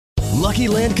Lucky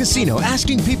Land Casino,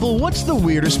 asking people, what's the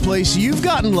weirdest place you've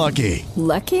gotten lucky?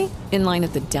 Lucky? In line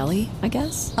at the deli, I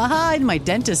guess? Aha, in my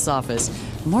dentist's office.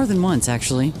 More than once,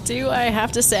 actually. Do I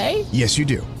have to say? Yes, you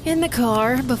do. In the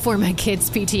car before my kids'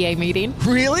 PTA meeting.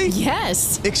 Really?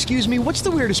 Yes. Excuse me, what's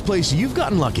the weirdest place you've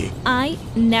gotten lucky? I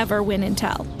never win and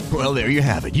tell. Well, there you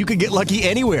have it. You can get lucky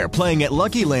anywhere, playing at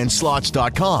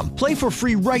LuckyLandSlots.com. Play for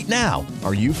free right now.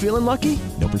 Are you feeling lucky?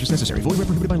 No purchase necessary. Void where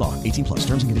prohibited by law. 18 plus.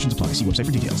 Terms and conditions apply. See website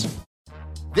for details.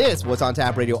 This What's on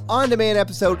Tap Radio on-demand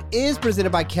episode is presented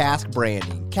by Cask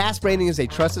Branding. Cask Branding is a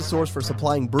trusted source for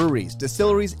supplying breweries,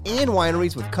 distilleries, and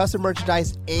wineries with custom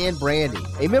merchandise and branding.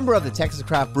 A member of the Texas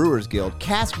Craft Brewers Guild,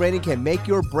 Cask Branding can make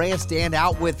your brand stand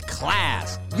out with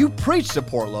class. You preach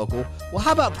support local. Well,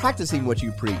 how about practicing what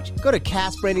you preach? Go to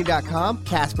caskbranding.com,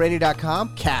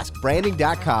 caskbranding.com,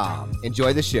 caskbranding.com.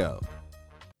 Enjoy the show.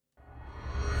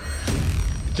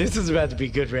 This is about to be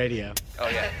good radio. Oh,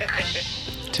 yeah.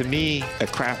 To me, a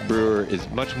craft brewer is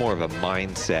much more of a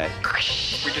mindset.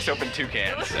 We just opened 2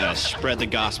 cans. Spread the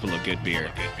gospel of good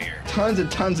beer. Tons and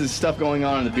tons of stuff going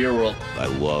on in the beer world. I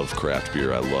love craft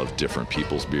beer. I love different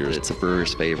people's beers. It's a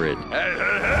brewer's favorite.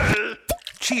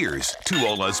 Cheers to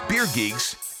all us beer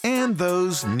geeks and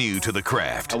those new to the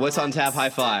craft. What's on Tap? High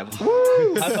five.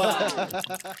 Woo! High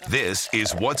five. This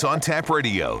is What's on Tap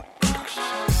Radio.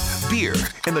 Beer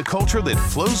and the culture that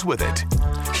flows with it.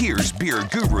 Here's beer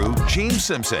guru James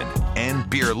Simpson and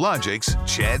Beer Logic's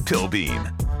Chad Pilbeam.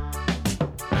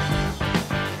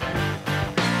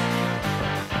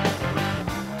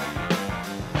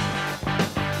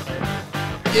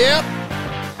 Yep.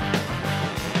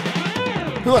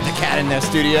 Who let the cat in that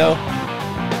studio?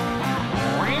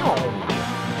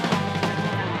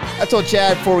 I told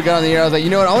Chad before we got on the air, I was like, you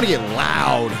know what? I want to get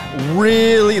loud.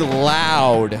 Really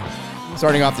loud.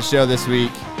 Starting off the show this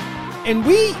week. And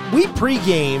we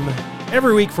pregame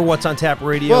every week for What's on Tap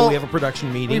Radio. Well, we have a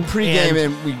production meeting. We pregame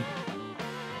and we...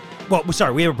 Well,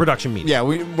 sorry, we have a production meeting. Yeah,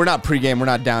 we're not pregame. We're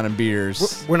not down in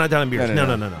beers. We're not down in beers.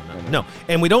 No.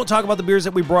 And we don't talk about the beers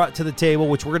that we brought to the table,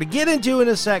 which we're going to get into in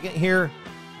a second here.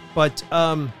 But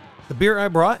the beer I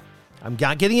brought, I'm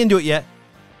not getting into it yet.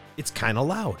 It's kind of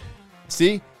loud.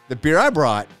 See? The beer I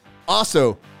brought,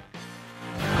 also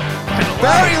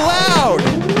very loud.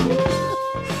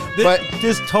 But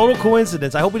this total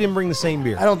coincidence. I hope we didn't bring the same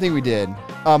beer. I don't think we did.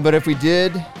 But if we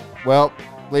did, well,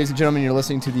 ladies and gentlemen, you're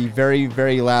listening to the very,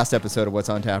 very last episode of What's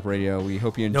on Tap Radio. We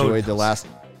hope you enjoyed the last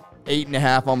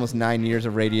 8.5, almost 9 years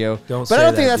of radio. But I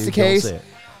don't think that's the case.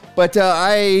 But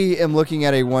I am looking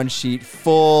at a one sheet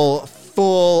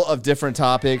full of different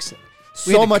topics.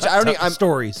 So much.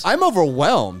 Stories. I'm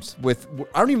overwhelmed with.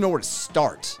 I don't even know where to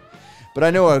start. But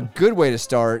I know a good way to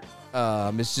start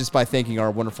is just by thanking our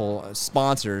wonderful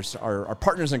sponsors, our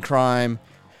partners in crime,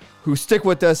 who stick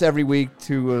with us every week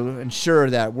to ensure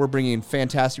that we're bringing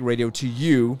fantastic radio to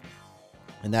you,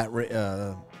 and that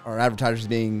our advertisers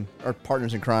being our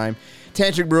partners in crime: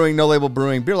 Tantric Brewing, No Label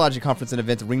Brewing, Beer Logic Conference and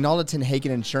Events, Rinaldo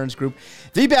Hagen Insurance Group,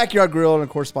 The Backyard Grill, and of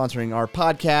course sponsoring our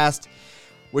podcast,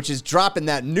 which is dropping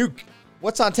that new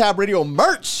What's on Tap Radio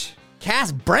merch.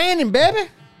 Cask Branding, baby.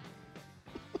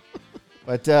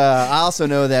 But I also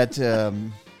know that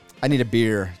I need a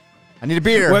beer.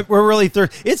 We're really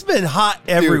thirsty. It's been hot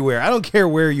everywhere. Dude, I don't care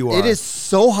where you are. It is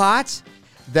so hot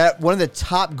that one of the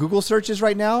top Google searches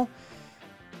right now,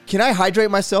 can I hydrate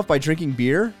myself by drinking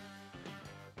beer?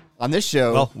 On this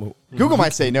show, Google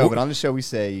might say no, but on this show we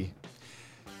say,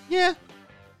 yeah.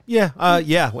 Yeah.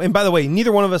 And by the way,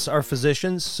 neither one of us are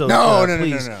physicians, so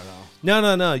please.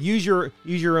 No. Use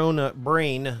your own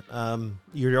brain,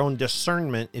 your own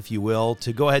discernment, if you will,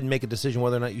 to go ahead and make a decision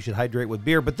whether or not you should hydrate with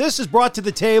beer. But this is brought to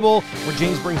the table where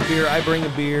James brings beer, I bring a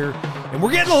beer, and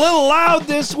we're getting a little loud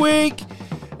this week.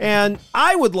 And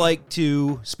I would like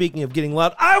to, speaking of getting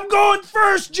loud, I'm going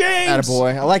first, James.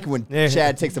 Attaboy. I like it when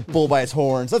Chad takes the bull by his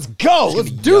horns. Let's go. Let's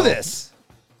do this.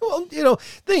 Well,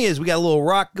 thing is, we got a little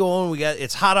rock going.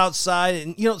 It's hot outside.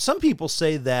 And, some people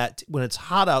say that when it's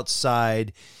hot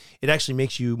outside, it actually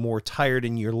makes you more tired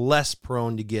and you're less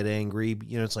prone to get angry.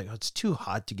 It's like, it's too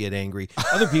hot to get angry.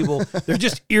 Other people, they're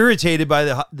just irritated by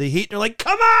the heat. And they're like,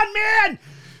 come on, man.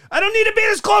 I don't need to be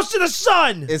this close to the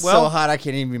sun. It's so hot, I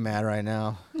can't even be mad right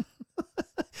now.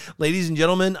 Ladies and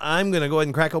gentlemen, I'm going to go ahead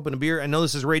and crack open a beer. I know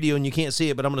this is radio and you can't see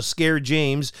it, but I'm going to scare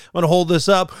James. I'm going to hold this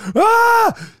up.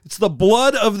 Ah! It's the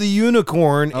blood of the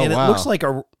unicorn. And It looks like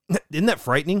isn't that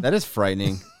frightening? That is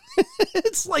frightening.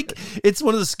 It's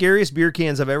one of the scariest beer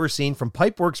cans I've ever seen from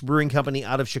Pipeworks Brewing Company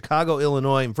out of Chicago,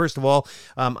 Illinois. And first of all,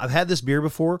 I've had this beer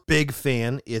before. Big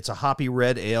fan. It's a hoppy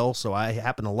red ale, so I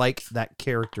happen to like that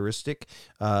characteristic,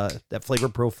 that flavor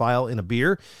profile in a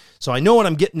beer. So I know what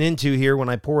I'm getting into here when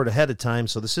I pour it ahead of time,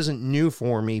 so this isn't new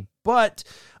for me. But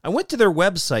I went to their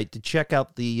website to check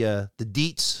out the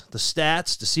deets, the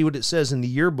stats, to see what it says in the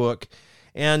yearbook.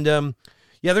 And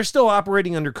yeah, they're still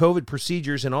operating under COVID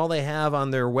procedures, and all they have on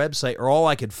their website, or all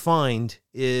I could find,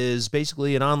 is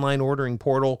basically an online ordering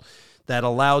portal that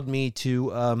allowed me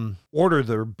to order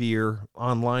their beer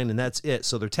online, and that's it.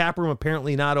 So their tap room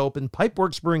apparently not open.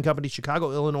 Pipeworks Brewing Company,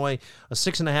 Chicago, Illinois, a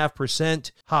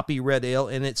 6.5% hoppy red ale.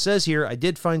 And it says here, I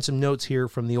did find some notes here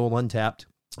from the old Untapped.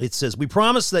 It says, we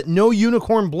promise that no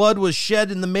unicorn blood was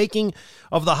shed in the making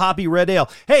of the hoppy red ale.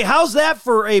 Hey, how's that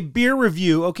for a beer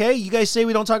review? Okay, you guys say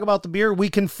we don't talk about the beer. We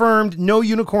confirmed no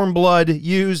unicorn blood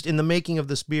used in the making of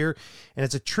this beer, and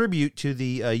it's a tribute to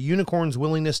the unicorn's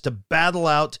willingness to battle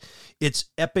out its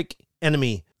epic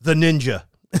enemy, the ninja,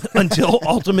 until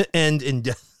ultimate end in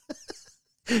death.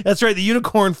 That's right. The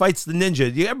unicorn fights the ninja.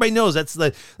 Everybody knows that's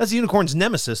the unicorn's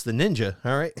nemesis, the ninja.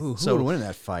 All right. Ooh, who would win in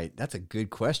that fight? That's a good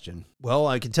question. Well,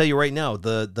 I can tell you right now,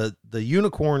 the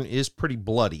unicorn is pretty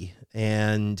bloody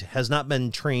and has not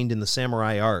been trained in the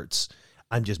samurai arts.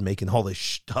 I'm just making all this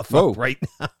stuff up right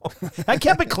now. I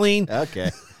kept it clean. Okay.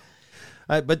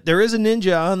 But there is a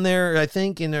ninja on there, I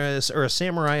think, or a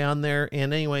samurai on there.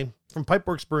 And anyway, from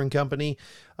Pipeworks Brewing Company,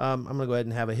 I'm going to go ahead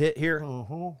and have a hit here.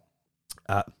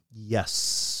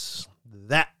 Yes,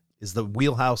 that is the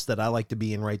wheelhouse that I like to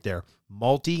be in right there.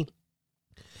 Malty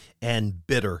and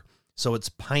bitter. So it's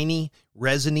piney,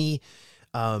 resiny,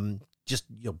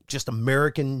 just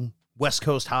American West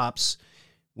Coast hops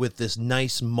with this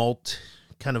nice malt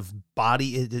kind of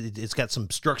body. It's got some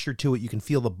structure to it. You can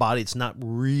feel the body. It's not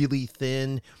really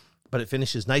thin, but it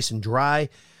finishes nice and dry.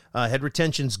 Head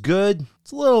retention's good.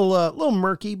 It's a little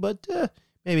murky, but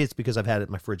maybe it's because I've had it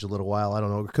in my fridge a little while. I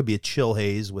don't know. It could be a chill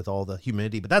haze with all the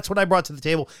humidity, but that's what I brought to the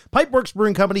table. Pipeworks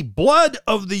Brewing Company, Blood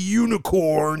of the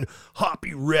Unicorn,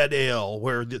 hoppy red ale,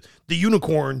 where the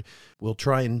unicorn will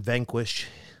try and vanquish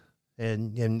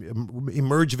and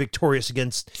emerge victorious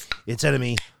against its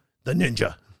enemy, the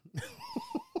ninja.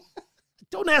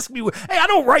 Don't ask me. Hey, I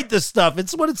don't write this stuff.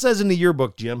 It's what it says in the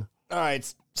yearbook, Jim. All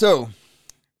right. So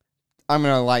I'm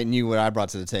going to enlighten you what I brought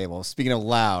to the table. Speaking of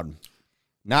loud,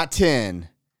 not 10,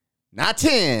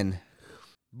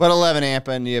 but 11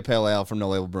 AMPA India Pale Ale from No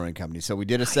Label Brewing Company. So we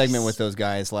did a segment with those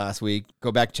guys last week.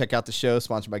 Go back, check out the show,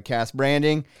 sponsored by Cass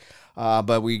Branding.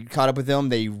 But we caught up with them.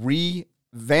 They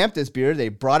revamped this beer. They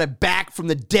brought it back from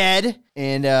the dead.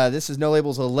 And this is No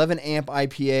Label's 11 AMP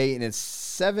IPA, and it's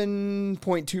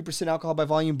 7.2% alcohol by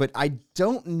volume. But I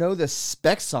don't know the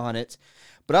specs on it.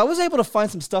 But I was able to find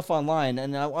some stuff online,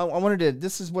 and I wanted to,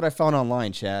 this is what I found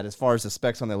online, Chad, as far as the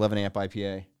specs on the 11 AMP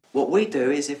IPA. What we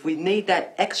do is if we need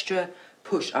that extra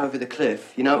push over the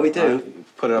cliff, you know what we do?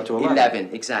 Put it up to 11. 11,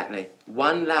 exactly.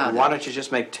 One louder. Why don't you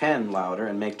just make 10 louder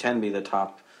and make 10 be the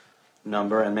top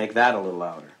number and make that a little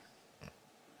louder?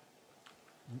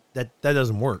 That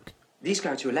doesn't work. These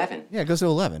go to 11. Yeah, it goes to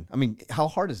 11. I mean, how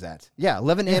hard is that? Yeah,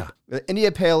 11 AMP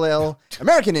India Pale Ale,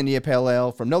 American India Pale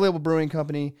Ale from No Label Brewing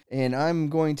Company. And I'm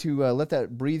going to let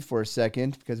that breathe for a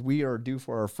second because we are due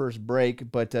for our first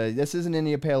break. But this is an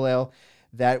India Pale Ale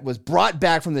that was brought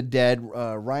back from the dead.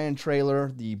 Ryan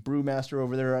Traylor, the brewmaster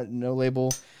over there at No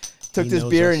Label, took this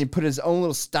beer and he put his own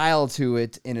little style to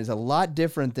it, and it's a lot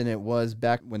different than it was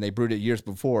back when they brewed it years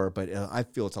before. But I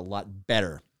feel it's a lot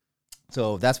better.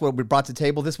 So that's what we brought to the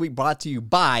table this week, brought to you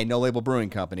by No Label Brewing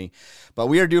Company. But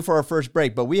we are due for our first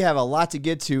break, but we have a lot to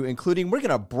get to, including we're going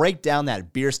to break down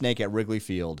that beer snake at Wrigley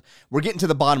Field. We're getting to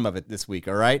the bottom of it this week,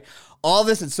 all right? All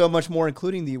this and so much more,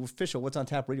 including the official What's on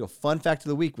Tap Radio Fun Fact of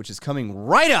the Week, which is coming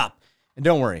right up. And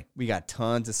don't worry, we got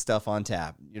tons of stuff on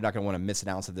tap. You're not going to want to miss an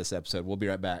ounce of this episode. We'll be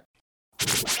right back.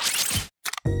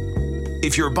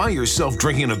 If you're by yourself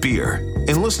drinking a beer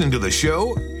and listening to the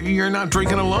show, you're not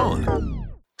drinking alone.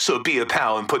 So be a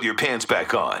pal and put your pants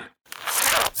back on.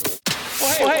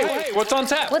 Well, hey, what's on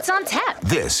tap? What's on tap?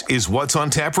 This is What's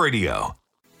on Tap Radio.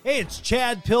 Hey, it's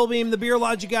Chad Pilbeam, the Beer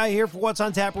Logic guy here for What's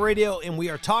on Tap Radio, and we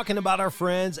are talking about our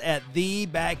friends at The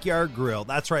Backyard Grill.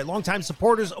 That's right, longtime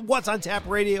supporters of What's on Tap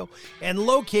Radio, and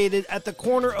located at the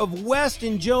corner of West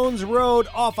and Jones Road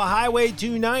off of Highway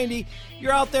 290.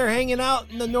 You're out there hanging out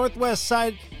in the northwest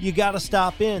side, you got to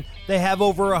stop in. They have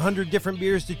over 100 different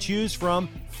beers to choose from,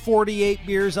 48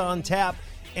 beers on tap,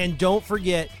 and don't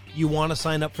forget, you want to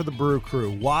sign up for the Brew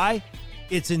Crew. Why?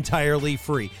 It's entirely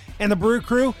free. And the Brew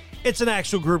Crew, it's an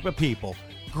actual group of people.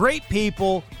 Great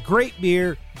people, great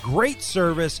beer, great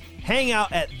service. Hang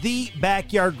out at The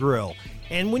Backyard Grill.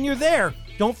 And when you're there,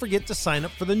 don't forget to sign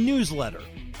up for the newsletter.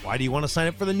 Why do you want to sign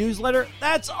up for the newsletter?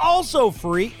 That's also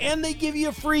free, and they give you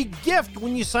a free gift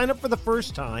when you sign up for the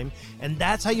first time. And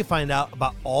that's how you find out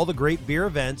about all the great beer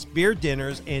events, beer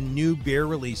dinners, and new beer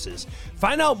releases.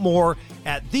 Find out more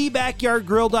at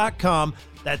thebackyardgrill.com.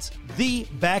 That's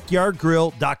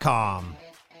thebackyardgrill.com.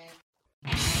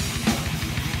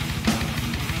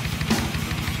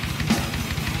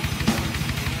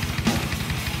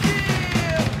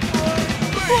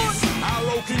 How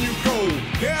low can you go?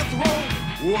 Death row?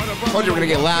 Told you we're going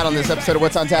to get loud on this episode of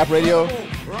What's on Tap Radio.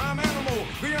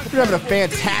 Hope you're having a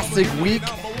fantastic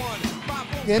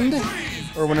weekend,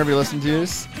 or whenever you listen to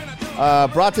this.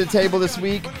 Brought to the table this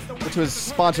week, which was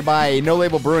sponsored by No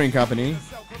Label Brewing Company.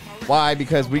 Why?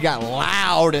 Because we got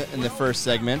loud in the first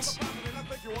segment.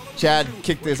 Chad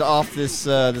kicked this off this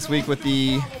week with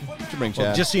the... What you bring, Chad?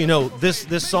 Well, just so you know,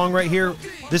 this song right here,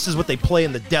 this is what they play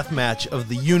in the death match of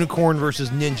the Unicorn versus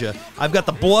Ninja. I've got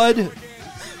the blood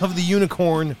of the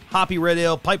Unicorn Hoppy Red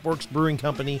Ale, Pipeworks Brewing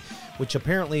Company, which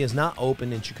apparently is not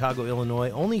open in Chicago, Illinois,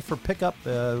 only for pickup.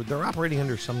 They're operating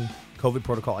under some COVID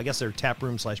protocol. I guess their tap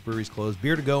room / brewery's closed.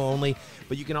 Beer to go only,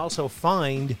 but you can also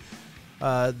find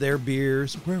their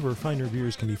beers wherever finer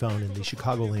beers can be found in the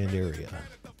Chicagoland area.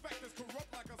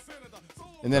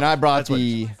 And then I brought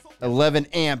the 11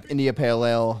 amp India Pale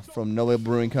Ale from No Label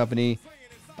Brewing Company.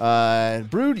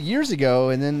 Brewed years ago,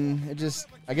 and then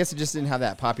I guess it just didn't have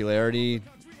that popularity.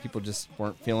 People just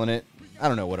weren't feeling it. I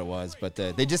don't know what it was, but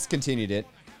they discontinued it.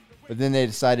 But then they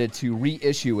decided to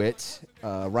reissue it.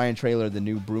 Ryan Traylor, the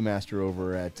new brewmaster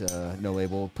over at No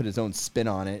Label, put his own spin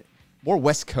on it. More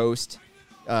West Coast.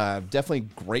 Definitely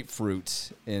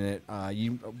grapefruit in it.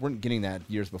 You weren't getting that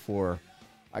years before.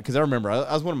 Because I remember,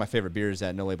 I was one of my favorite beers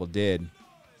that No Label did.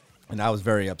 And I was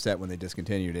very upset when they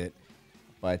discontinued it.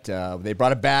 But they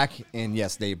brought it back, and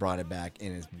yes, they brought it back,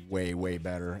 and it's way, way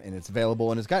better. And it's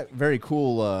available, and it's got very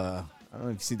cool, I don't know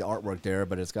if you see the artwork there,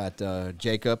 but it's got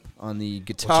Jacob on the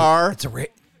guitar.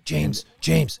 James,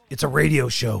 it's a radio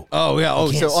show. Oh, yeah.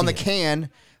 Oh, so on the can,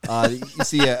 you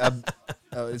see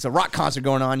it's a rock concert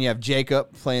going on. You have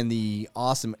Jacob playing the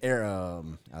awesome I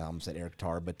almost said air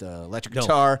guitar, but the electric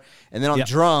guitar. And then on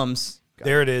drums.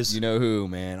 There it is. You know who,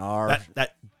 man.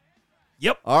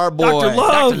 Yep. Our boy.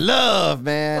 Dr. Love,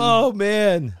 man. Oh,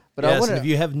 man. But yes, and if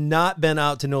you have not been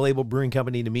out to No Label Brewing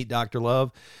Company to meet Dr.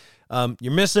 Love,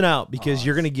 you're missing out because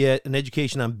you're going to get an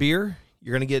education on beer.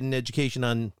 You're going to get an education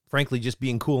on, frankly, just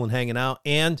being cool and hanging out,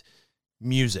 and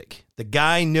music. The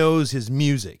guy knows his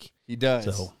music. He does.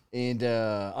 So. And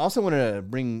I also want to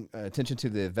bring attention to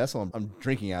the vessel I'm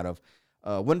drinking out of.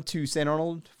 Went to St.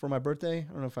 Arnold for my birthday.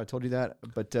 I don't know if I told you that,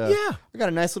 but I got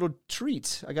a nice little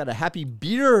treat. I got a happy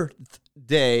beer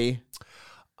day.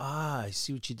 I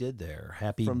see what you did there.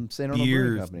 Happy from St. Arnold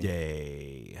Brewing Company.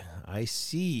 Day. I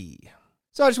see.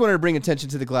 So I just wanted to bring attention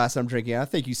to the glass I'm drinking out.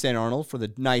 Thank you, St. Arnold, for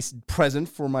the nice present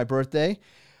for my birthday.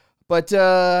 But,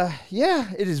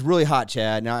 it is really hot,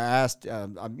 Chad. Now, I asked,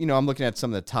 I'm looking at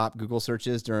some of the top Google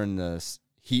searches during the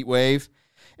heat wave.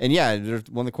 And,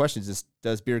 one of the questions is,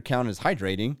 does beer count as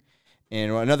hydrating?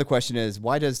 And another question is,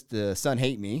 why does the sun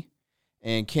hate me?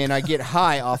 And can I get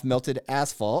high off melted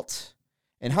asphalt?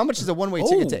 And how much is a one-way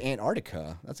ticket to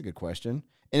Antarctica? That's a good question.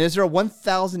 And is there a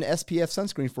 1,000 SPF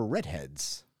sunscreen for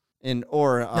redheads?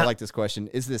 I like this question,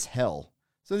 is this hell?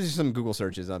 So these are some Google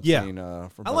searches I'm seeing. For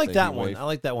I like that one. I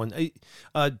like that one.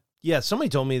 Somebody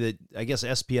told me that I guess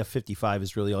SPF 55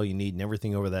 is really all you need, and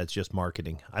everything over that is just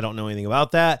marketing. I don't know anything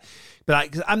about that,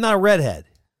 but I'm not a redhead.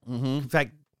 Mm-hmm. In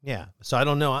fact, so I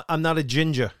don't know. I'm not a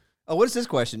ginger. Oh, what is this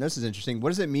question? This is interesting. What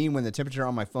does it mean when the temperature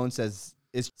on my phone says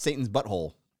is Satan's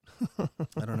butthole?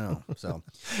 I don't know. So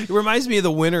it reminds me of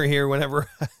the winter here. Whenever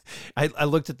I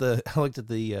looked at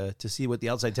the to see what the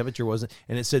outside temperature was,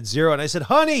 and it said 0, and I said,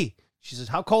 "Honey." She says,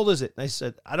 "How cold is it?" And I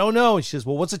said, "I don't know." And she says,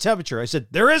 "Well, what's the temperature?" I said,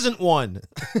 "There isn't one."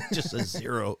 It just says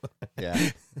 0.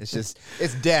 Yeah, it's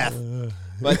death.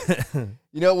 But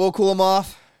we'll cool them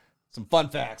off. Some fun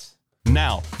facts.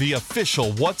 Now, the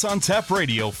official What's on Tap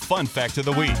Radio Fun Fact of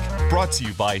the Week, brought to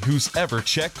you by Who's Ever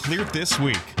Check Cleared This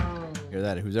Week. Hear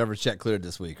that? Who's Ever Check Cleared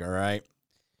This Week, all right?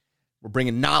 We're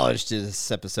bringing knowledge to this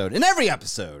episode. In every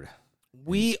episode.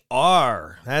 We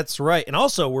are. That's right. And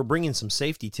also, we're bringing some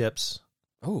safety tips.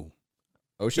 Oh.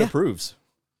 OSHA approves.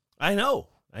 I know.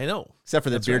 Except for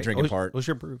the beer drinking part. OSHA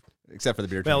approved. Except for the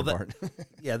beer drinking part.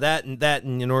 that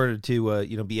and in order to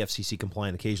be FCC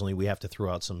compliant, occasionally we have to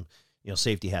throw out some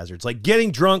safety hazards. Like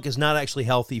getting drunk is not actually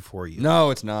healthy for you.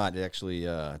 No, it's not. Actually,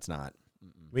 it's not.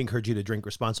 We encourage you to drink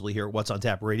responsibly here at What's on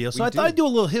Tap Radio. So I thought I'd do a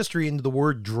little history into the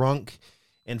word drunk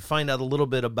and find out a little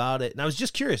bit about it. And I was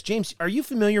just curious, James, are you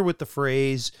familiar with the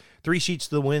phrase 3 sheets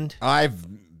to the wind? I've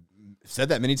said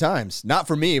that many times. Not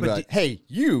for me, but hey,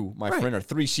 you, my friend, are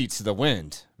 3 sheets to the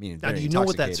wind. Meaning now, do you know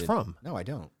what that's from? No, I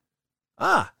don't.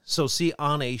 So see,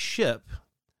 on a ship,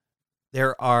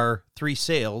 there are 3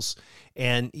 sails,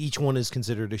 and each one is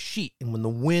considered a sheet. And when the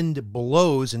wind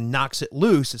blows and knocks it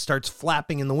loose, it starts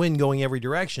flapping in the wind going every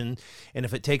direction. And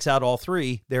if it takes out all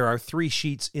 3, there are 3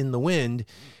 sheets in the wind.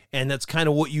 And that's kind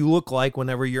of what you look like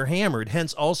whenever you're hammered.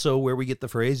 Hence also where we get the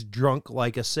phrase drunk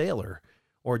like a sailor.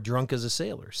 Or drunk as a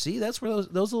sailor. See, that's where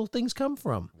those little things come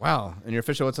from. Wow. And your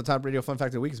official What's on Top Radio Fun Fact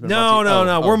of the Week has been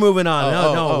No. We're moving on.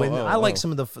 I like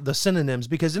some of the synonyms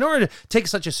because in order to take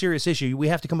such a serious issue, we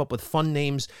have to come up with fun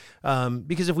names.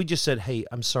 Because if we just said, hey,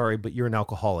 I'm sorry, but you're an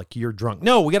alcoholic, you're drunk.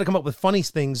 No, we got to come up with funny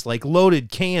things like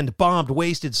loaded, canned, bombed,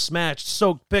 wasted, smashed,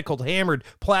 soaked, pickled, hammered,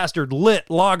 plastered, lit,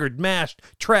 lagered, mashed,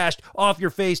 trashed, off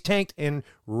your face, tanked, and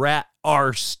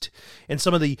rat-arsed. And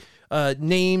some of the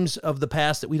names of the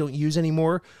past that we don't use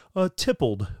anymore: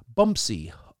 tippled,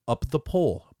 bumpsy, up the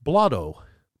pole, blotto,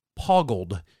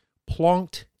 poggled,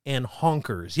 plonked, and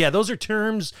honkers. Yeah, those are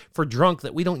terms for drunk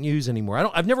that we don't use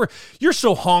anymore. You're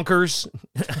so honkers.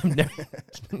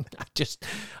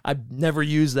 I've never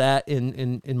used that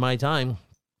in my time.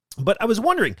 But I was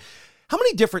wondering, how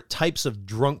many different types of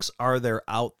drunks are there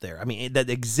out there? I mean, that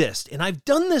exist. And I've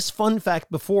done this fun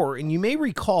fact before, and you may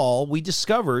recall we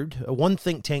discovered one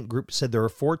think tank group said there are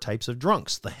 4 types of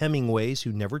drunks: the Hemingways,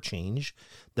 who never change;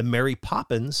 the Mary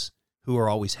Poppins, who are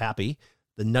always happy;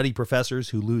 the Nutty Professors,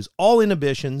 who lose all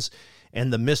inhibitions;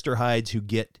 and the Mr. Hydes, who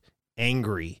get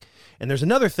angry. And there's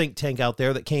another think tank out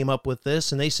there that came up with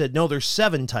this, and they said, no, there's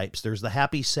 7 types. There's the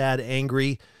happy, sad,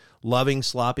 angry, loving,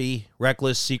 sloppy,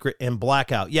 reckless, secret, and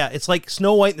blackout. Yeah, it's like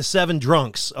Snow White and the 7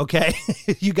 drunks, okay?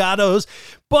 You got those.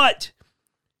 But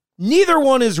neither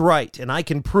one is right, and I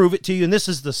can prove it to you. And this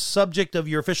is the subject of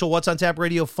your official What's on Tap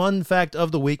Radio Fun Fact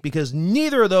of the Week, because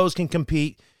neither of those can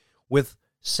compete with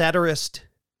satirist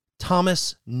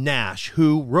Thomas Nash,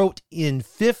 who wrote in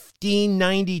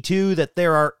 1592 that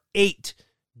there are 8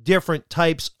 different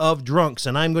types of drunks,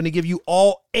 and I'm going to give you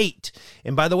all 8.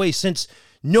 And by the way, since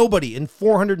nobody in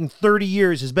 430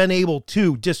 years has been able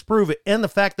to disprove it, and the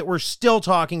fact that we're still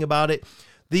talking about it,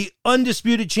 the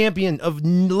undisputed champion of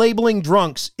labeling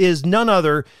drunks is none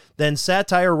other than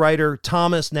satire writer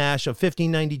Thomas Nash of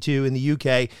 1592 in the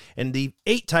UK. And the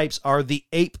 8 types are the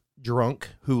ape drunk,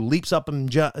 who leaps up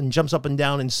and jumps up and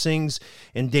down and sings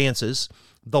and dances;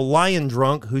 the lion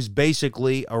drunk, who's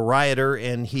basically a rioter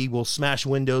and he will smash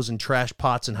windows and trash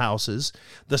pots and houses;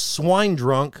 the swine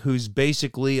drunk, who's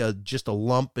basically just a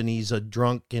lump and he's a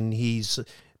drunk and he's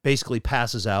basically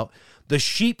passes out; the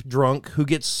sheep drunk, who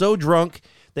gets so drunk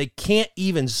they can't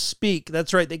even speak.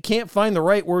 That's right, they can't find the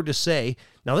right word to say.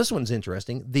 Now this one's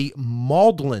interesting. The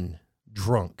maudlin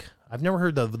drunk. I've never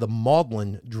heard of the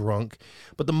maudlin drunk,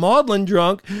 but the maudlin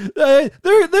drunk, they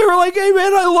were like, hey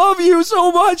man, I love you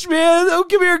so much, man. Oh,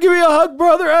 give me a hug,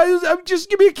 brother. Just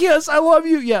give me a kiss. I love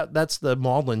you. Yeah, that's the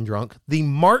maudlin drunk. The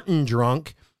Martin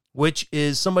drunk, which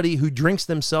is somebody who drinks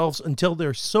themselves until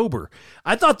they're sober.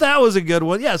 I thought that was a good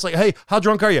one. Yeah, it's like, hey, how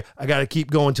drunk are you? I got to keep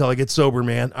going until I get sober,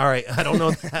 man. All right, I don't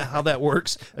know how that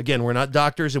works. Again, we're not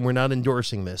doctors and we're not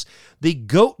endorsing this. The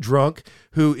goat drunk,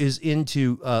 who is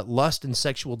into lust and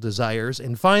sexual desires.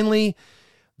 And finally,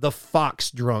 the fox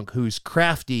drunk, who's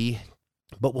crafty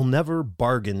but will never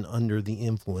bargain under the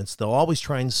influence. They'll always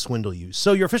try and swindle you.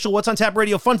 So your official What's on Tap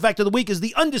Radio Fun Fact of the Week is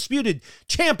the undisputed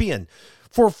champion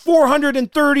for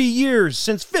 430 years,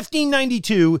 since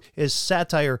 1592, is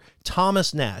satire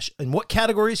Thomas Nash. And what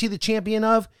category is he the champion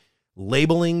of?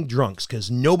 Labeling drunks, because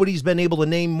nobody's been able to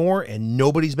name more and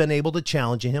nobody's been able to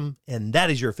challenge him. And that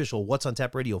is your official What's on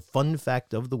Tap Radio Fun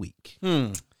Fact of the Week.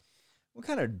 What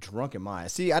kind of drunk am I?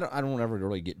 See, I don't ever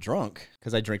really get drunk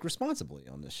because I drink responsibly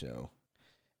on this show.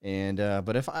 And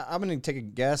but if I'm going to take a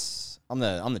guess, I'm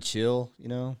the chill, you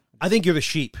know. I think you're the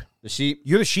sheep. The sheep?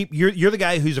 You're the sheep. You're the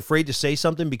guy who's afraid to say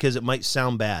something because it might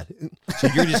sound bad. So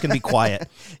you're just going to be quiet.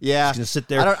 Yeah. Just going to sit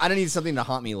there. I don't need something to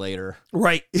haunt me later.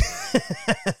 Right.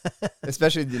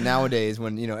 Especially nowadays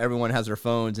when, you know, everyone has their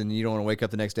phones and you don't want to wake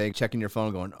up the next day checking your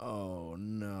phone going, oh,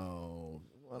 no,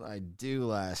 what did I do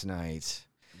last night?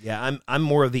 Yeah, I'm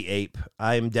more of the ape.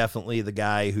 I'm definitely the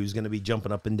guy who's going to be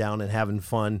jumping up and down and having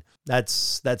fun.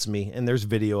 That's me, and there's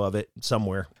video of it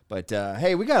somewhere. But,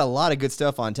 hey, we got a lot of good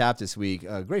stuff on tap this week.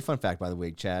 Great fun fact, by the way,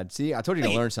 Chad. See, I told you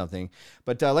to learn something.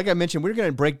 But like I mentioned, we're going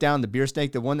to break down the beer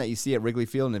snake, the one that you see at Wrigley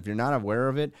Field, and if you're not aware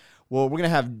of it, well, we're going to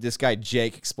have this guy,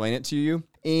 Jake, explain it to you.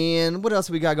 And what else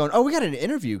we got going? Oh, we got an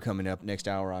interview coming up next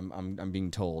hour, I'm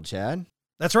being told, Chad.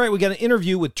 That's right. We got an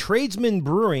interview with Tradesman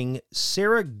Brewing.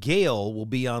 Sarah Gale will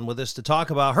be on with us to talk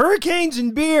about hurricanes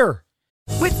and beer.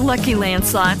 With Lucky Land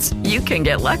Slots, you can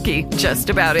get lucky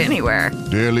just about anywhere.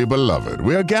 Dearly beloved,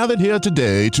 we are gathered here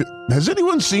today to... Has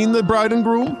anyone seen the bride and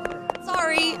groom?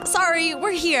 Sorry,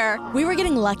 we're here. We were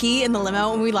getting lucky in the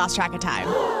limo and we lost track of time.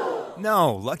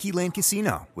 No, Lucky Land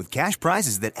Casino, with cash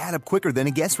prizes that add up quicker than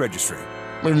a guest registry.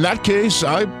 In that case,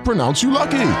 I pronounce you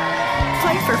lucky.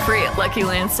 Play for free at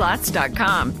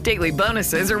LuckyLandSlots.com. Daily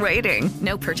bonuses are waiting.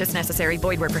 No purchase necessary.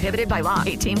 Void where prohibited by law.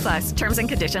 18+. Terms and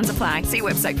conditions apply. See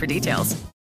website for details.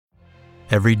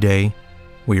 Every day,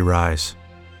 we rise,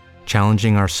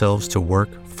 challenging ourselves to work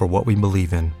for what we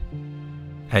believe in.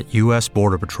 At U.S.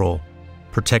 Border Patrol,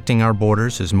 protecting our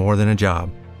borders is more than a job.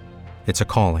 It's a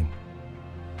calling.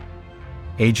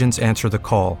 Agents answer the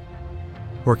call,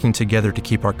 working together to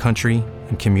keep our country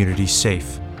and communities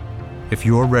safe. If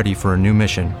you're ready for a new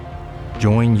mission,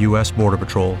 join U.S. Border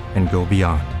Patrol and go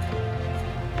beyond.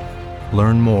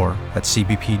 Learn more at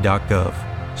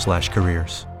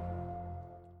cbp.gov/careers.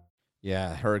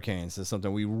 Yeah, hurricanes is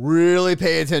something we really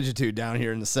pay attention to down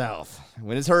here in the South.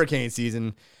 When it's hurricane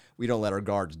season, we don't let our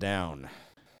guards down.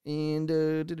 And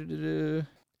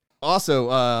also,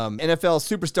 NFL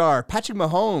superstar Patrick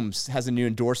Mahomes has a new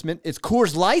endorsement. It's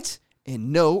Coors Light,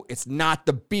 and no, it's not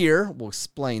the beer. We'll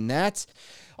explain that.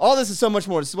 All this and so much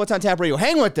more. This is What's on Tap Radio.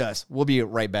 Hang with us. We'll be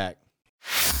right back.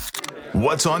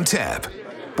 What's on Tap,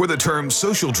 where the term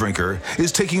social drinker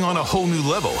is taking on a whole new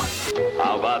level.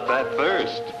 How about that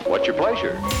thirst? What's your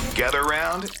pleasure? Gather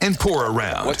around and pour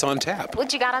around. What's on tap?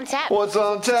 What you got on tap? What's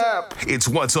on Tap? It's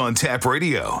What's on Tap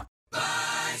Radio.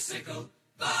 Bicycle,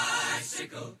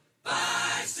 bicycle,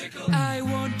 bicycle. I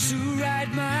want to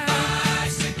ride my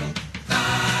bicycle,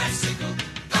 bicycle,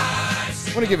 bicycle.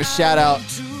 I want to give a shout out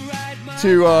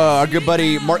to our good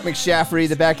buddy Mark McShaffrey,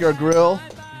 the Backyard Grill.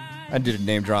 I did a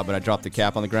name drop, but I dropped the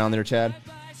cap on the ground there, Chad.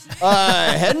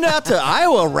 Heading out to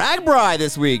Iowa RAGBRAI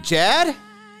this week, Chad.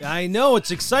 I know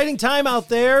it's exciting time out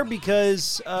there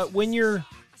because when you're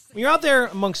out there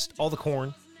amongst all the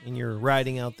corn and you're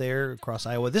riding out there across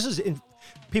Iowa,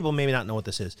 people may not know what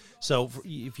this is. So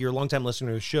if you're a longtime listener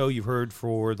to the show, you've heard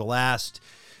for the last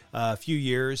few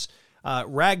years,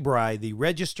 RAGBRAI, the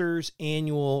Register's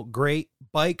annual Great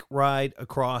Bike Ride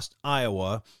Across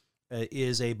Iowa,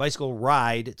 is a bicycle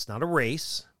ride. It's not a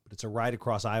race, but it's a ride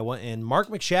across Iowa. And Mark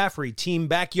McShaffrey, Team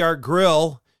Backyard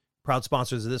Grill, proud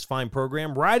sponsors of this fine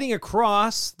program, riding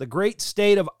across the great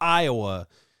state of Iowa.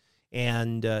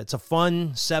 And it's a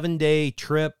fun 7-day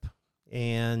trip,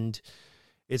 and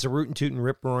it's a rootin' tootin'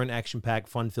 rip-roaring, action-packed,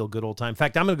 fun-filled, good old time. In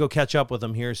fact, I'm going to go catch up with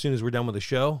him here as soon as we're done with the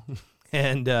show.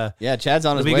 And yeah, Chad's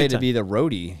on his way to be the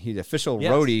roadie. He's the official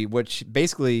roadie, which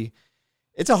basically,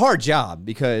 it's a hard job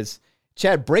because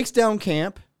Chad breaks down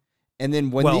camp, and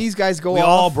then when these guys go off... We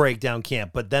all break down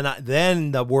camp, but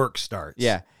then the work starts.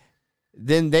 Yeah.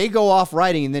 Then they go off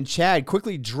riding, and then Chad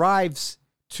quickly drives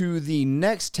to the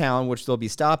next town, which they'll be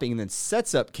stopping, and then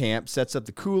sets up camp, sets up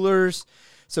the coolers.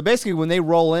 So basically, when they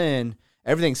roll in,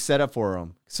 everything's set up for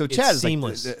them. So Chad is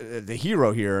seamless. Like the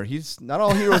hero here. He's not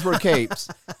all heroes wear capes.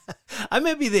 I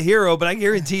may be the hero, but I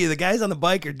guarantee you the guys on the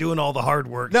bike are doing all the hard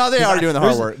work. No, they are doing the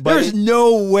hard work. But there's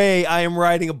no way I am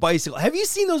riding a bicycle. Have you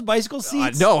seen those bicycle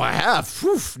seats? No, I have.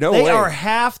 No way. They are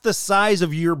half the size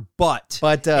of your butt.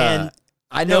 But I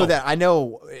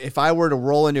know if I were to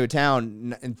roll into a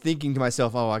town and thinking to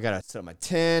myself, oh, I got to set up my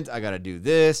tent, I got to do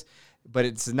this. But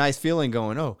it's a nice feeling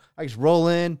going, oh, I just roll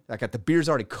in. I got the beers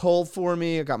already cold for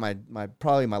me. I got my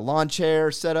lawn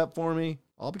chair set up for me.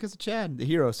 All because of Chad, the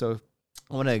hero. So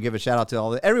I want to give a shout out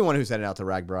to everyone who's headed out to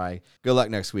RAGBRAI. Good luck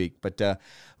next week. But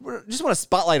we just want to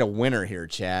spotlight a winner here,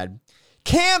 Chad.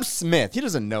 Cam Smith. He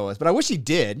doesn't know us, but I wish he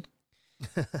did.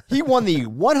 He won the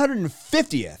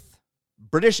 150th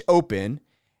British Open,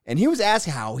 and he was asked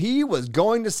how he was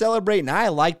going to celebrate, and I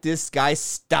like this guy's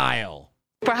style.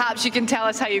 Perhaps you can tell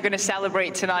us how you're going to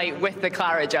celebrate tonight with the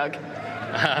Clara jug.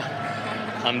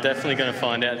 I'm definitely going to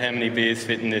find out how many beers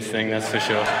fit in this thing, that's for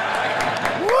sure.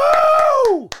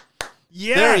 Woo!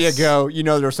 Yes! There you go. You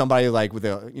know there's somebody like with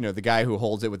the guy who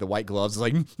holds it with the white gloves is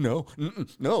like, no.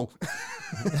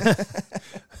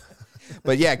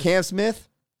 But yeah, Cam Smith,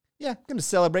 I'm going to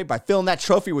celebrate by filling that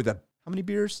trophy with how many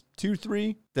beers? 2,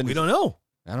 3? Then we don't know.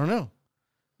 I don't know.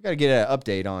 We got to get an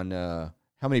update on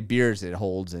how many beers it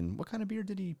holds and what kind of beer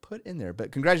did he put in there.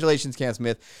 But congratulations, Cam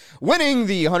Smith, winning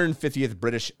the 150th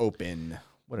British Open.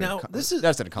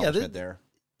 That's an accomplishment there.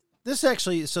 This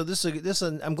actually,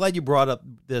 I'm glad you brought up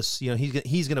this. You know,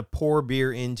 he's going to pour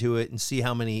beer into it and see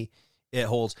how many It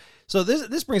holds. So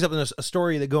this brings up a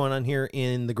story that's going on here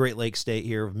in the Great Lakes state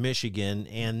here of Michigan.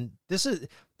 And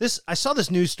I saw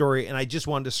this news story and I just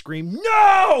wanted to scream,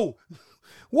 no!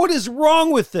 What is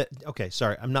wrong with it? Okay,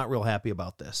 sorry. I'm not real happy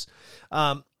about this.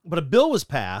 But a bill was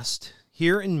passed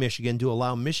here in Michigan to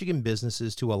allow Michigan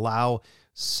businesses to allow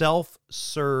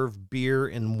self-serve beer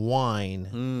and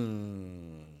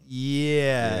wine.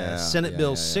 Yeah. Senate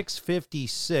Bill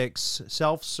 656,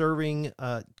 self-serving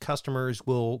customers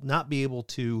will not be able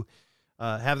to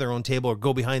have their own table or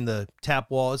go behind the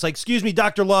tap wall. It's like, excuse me,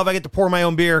 Dr. Love, I get to pour my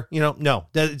own beer. No,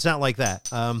 it's not like that.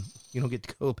 You don't get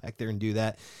to go back there and do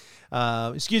that.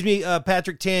 Excuse me,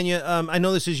 Patrick, Tanya, I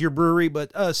know this is your brewery,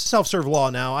 but self-serve law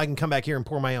now. I can come back here and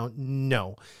pour my own.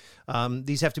 No.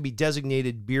 These have to be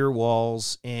designated beer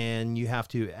walls, and you have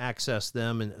to access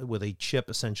them with a chip,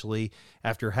 essentially,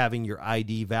 after having your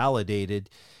ID validated.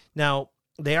 Now,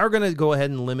 they are going to go ahead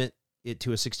and limit it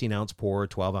to a 16-ounce pour,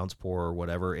 12-ounce pour, or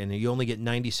whatever, and you only get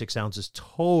 96 ounces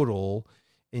total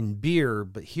in beer.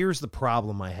 But here's the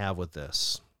problem I have with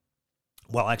this.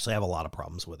 Well, actually, I have a lot of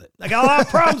problems with it. I got a lot of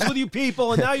problems with you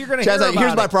people, and now you're going to hear about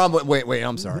Here's my problem. Wait,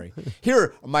 I'm sorry. Here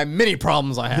are my many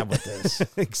problems I have with this.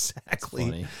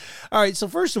 Exactly. All right, so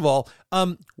first of all,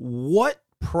 what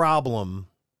problem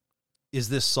is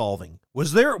this solving?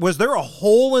 Was there a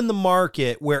hole in the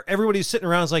market where everybody's sitting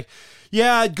around is like,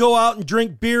 yeah, I'd go out and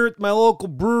drink beer at my local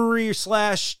brewery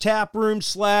 / tap room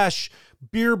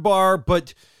 / beer bar,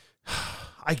 but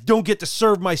I don't get to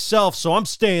serve myself, so I'm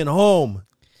staying home.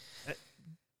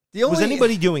 Was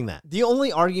anybody doing that? The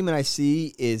only argument I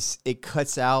see is it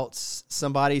cuts out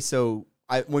somebody. So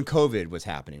when COVID was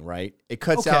happening, right? It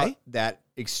cuts out that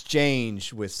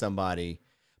exchange with somebody.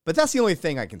 But that's the only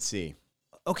thing I can see.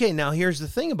 Okay, now here's the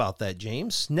thing about that,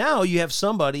 James. Now you have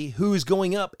somebody who's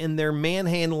going up and they're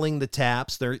manhandling the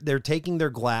taps. They're taking their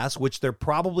glass, which they're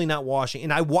probably not washing.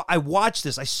 And I watched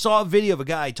this. I saw a video of a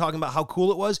guy talking about how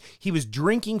cool it was. He was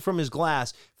drinking from his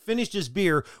glass, finished his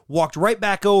beer, walked right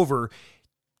back over,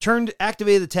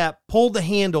 activated the tap, pulled the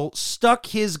handle, stuck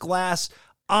his glass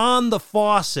on the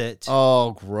faucet.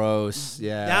 Oh, gross.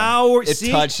 Yeah. Now it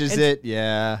touches it.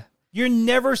 Yeah. You're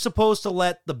never supposed to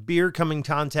let the beer come in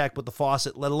contact with the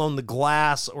faucet, let alone the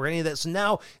glass or any of that. So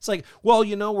now it's like, well,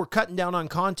 we're cutting down on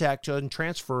contact and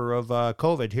transfer of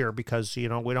COVID here because, we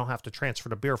don't have to transfer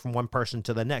the beer from one person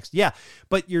to the next. Yeah,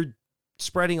 but you're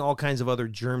spreading all kinds of other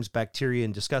germs, bacteria,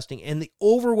 and disgusting. And the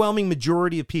overwhelming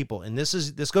majority of people, and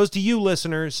this goes to you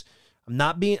listeners, I'm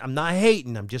not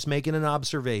hating, I'm just making an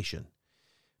observation.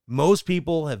 Most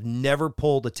people have never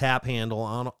pulled a tap handle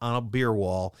on a beer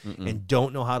wall and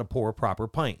don't know how to pour a proper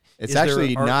pint. It's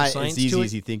actually not as easy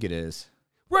as you think it is.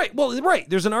 Right. Well, right.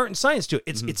 There's an art and science to it.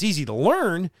 It's easy to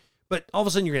learn, but all of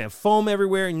a sudden you're going to have foam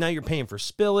everywhere, and now you're paying for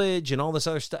spillage and all this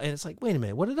other stuff. And it's like, wait a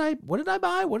minute, what did I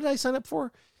buy? What did I sign up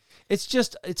for?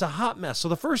 It's a hot mess. So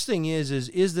the first thing is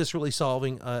this really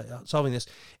solving this?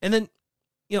 And then,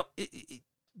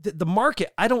 the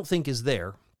market I don't think is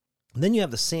there. And then you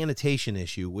have the sanitation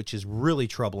issue, which is really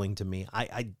troubling to me.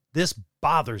 This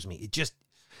bothers me.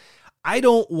 I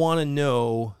don't want to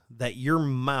know that your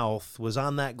mouth was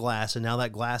on that glass and now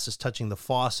that glass is touching the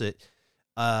faucet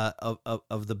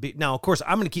of the beer. Now, of course,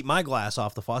 I'm going to keep my glass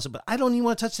off the faucet, but I don't even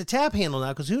want to touch the tap handle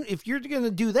now because if you're going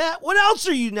to do that, what else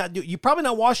are you not doing? You're probably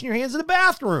not washing your hands in the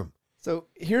bathroom. So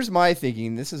here's my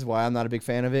thinking. This is why I'm not a big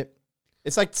fan of it.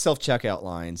 It's like self-checkout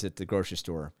lines at the grocery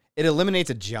store. It eliminates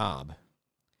a job.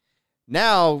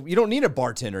 Now, you don't need a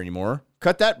bartender anymore.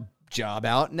 Cut that job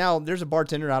out. Now, there's a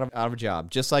bartender out of a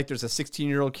job. Just like there's a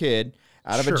 16-year-old kid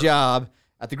out of a job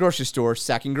at the grocery store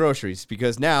sacking groceries.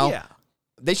 Because now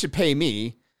they should pay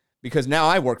me because now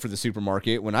I work for the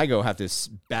supermarket when I go have to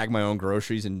bag my own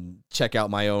groceries and check out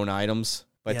my own items.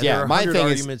 But my thing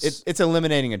is it's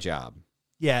eliminating a job.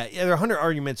 Yeah, there are 100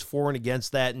 arguments for and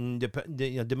against that and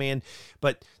demand.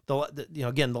 But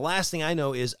again, the last thing I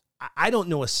know is I don't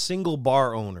know a single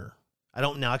bar owner. I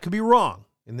don't know. I could be wrong.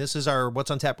 And this is our What's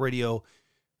on Tap Radio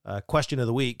question of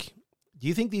the week. Do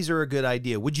you think these are a good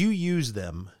idea? Would you use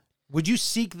them? Would you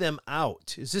seek them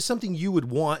out? Is this something you would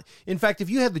want? In fact, if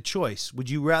you had the choice, would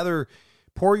you rather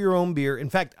pour your own beer? In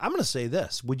fact, I'm going to say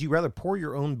this. Would you rather pour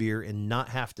your own beer and not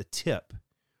have to tip?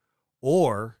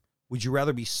 Or would you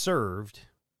rather be served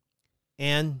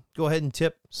and go ahead and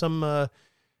tip some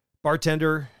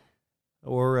bartender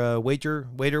or waiter,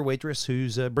 waitress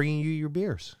who's bringing you your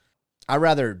beers? I'd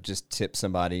rather just tip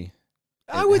somebody.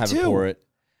 I would have too. Pour it.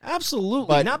 Absolutely.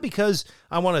 But not because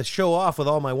I want to show off with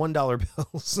all my $1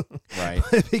 bills. Right.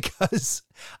 But because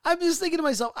I'm just thinking to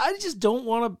myself, I just don't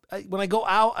want to, when I go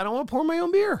out, I don't want to pour my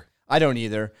own beer. I don't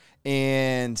either.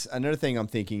 And another thing I'm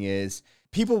thinking is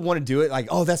people want to do it like,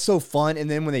 oh, that's so fun. And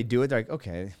then when they do it, they're like,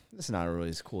 okay, this is not really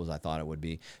as cool as I thought it would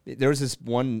be. There was this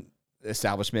one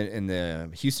establishment in the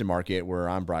Houston market where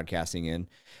I'm broadcasting in.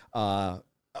 I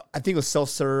think it was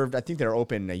self-served. I think they're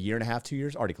open a year and a half, 2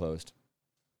 years, already closed.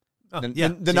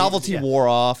 The novelty wore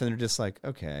off, and they're just like,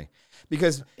 okay.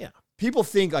 Because people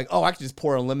think like, oh, I can just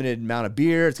pour a limited amount of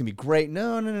beer. It's going to be great.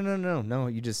 No.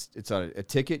 You just, it's a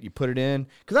ticket. You put it in.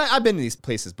 Because I've been to these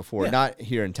places before, not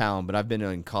here in town, but I've been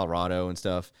in Colorado and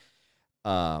stuff.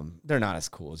 They're not as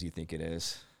cool as you think it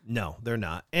is. No, they're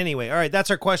not. Anyway, all right, that's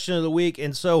our question of the week.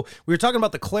 And so we were talking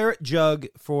about the Claret Jug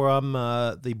from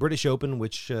the British Open,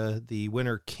 which the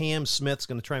winner Cam Smith's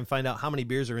going to try and find out how many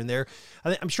beers are in there.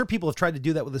 I'm sure people have tried to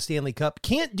do that with the Stanley Cup.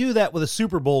 Can't do that with a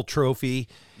Super Bowl trophy.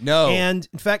 No. And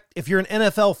in fact, if you're an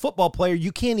NFL football player,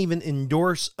 you can't even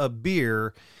endorse a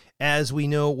beer, as we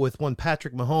know with one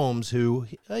Patrick Mahomes, who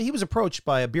he was approached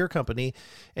by a beer company,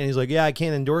 and he's like, yeah, I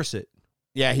can't endorse it.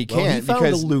 Yeah, he can. He found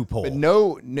a loophole. But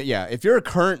if you're a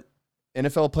current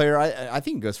NFL player, I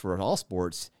think it goes for all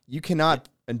sports. You cannot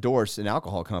endorse an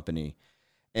alcohol company.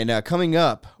 And coming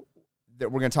up,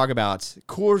 that we're going to talk about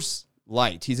Coors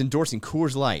Light. He's endorsing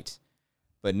Coors Light.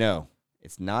 But no,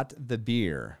 it's not the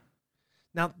beer.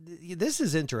 Now, this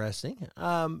is interesting.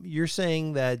 You're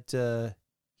saying that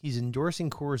he's endorsing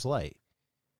Coors Light.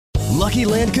 Lucky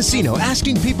Land Casino,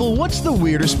 asking people, what's the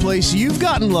weirdest place you've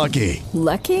gotten lucky?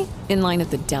 Lucky? In line at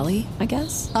the deli, I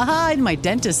guess? Aha, in my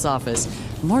dentist's office.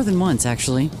 More than once,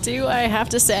 actually. Do I have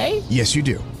to say? Yes, you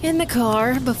do. In the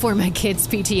car before my kids'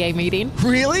 PTA meeting.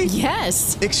 Really?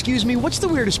 Yes. Excuse me, what's the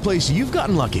weirdest place you've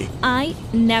gotten lucky? I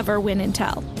never win and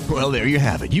tell. Well, there you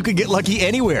have it. You can get lucky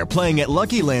anywhere, playing at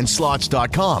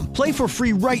LuckyLandSlots.com. Play for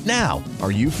free right now.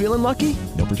 Are you feeling lucky?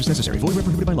 No purchase necessary. Void where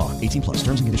prohibited by law. 18 plus.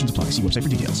 Terms and conditions apply. See website for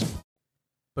details.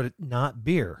 But not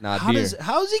beer. How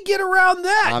does he get around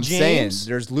that, I'm James? saying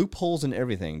there's loopholes in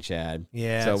everything, Chad.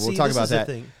 Yeah. So we'll talk about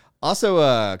that.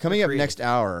 Also, coming up next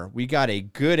hour, we got a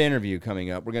good interview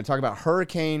coming up. We're going to talk about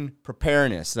hurricane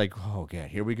preparedness. Like, oh, God,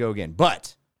 here we go again.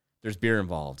 But there's beer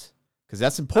involved because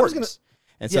that's important.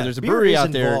 And so there's a brewery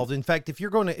out there. Involved. In fact, if you're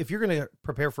going to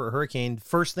prepare for a hurricane,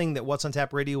 first thing that What's on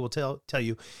Tap Radio will tell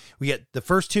you, we get the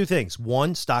first two things.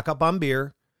 One, stock up on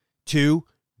beer. Two,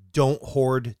 don't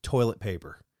hoard toilet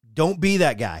paper. Don't be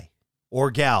that guy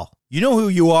or gal. You know who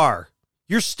you are.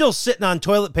 You're still sitting on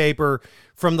toilet paper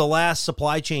from the last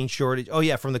supply chain shortage. Oh,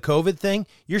 yeah, from the COVID thing.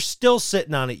 You're still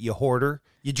sitting on it, you hoarder.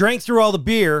 You drank through all the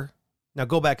beer. Now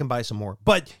go back and buy some more.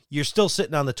 But you're still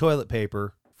sitting on the toilet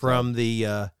paper from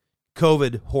the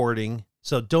COVID hoarding.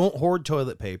 So don't hoard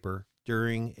toilet paper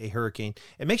during a hurricane.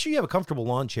 And make sure you have a comfortable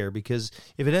lawn chair, because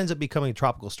if it ends up becoming a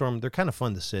tropical storm, they're kind of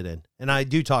fun to sit in. And I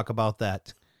do talk about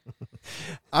that.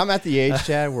 I'm at the age,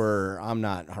 Chad, where I'm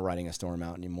not riding a storm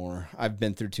out anymore. I've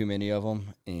been through too many of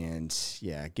them, and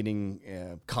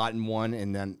getting caught in one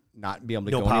and then not be able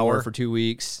to go anywhere for 2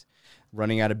 weeks,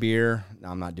 running out of beer. No,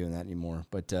 I'm not doing that anymore.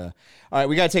 But all right,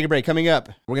 we got to take a break. Coming up,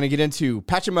 we're going to get into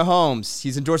Patrick Mahomes.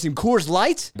 He's endorsing Coors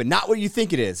Light, but not what you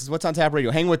think it is. This is What's on Tap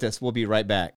Radio. Hang with us. We'll be right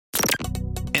back.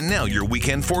 And now your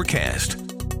weekend forecast.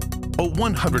 A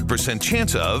 100%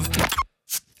 chance of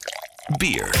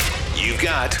beer. You've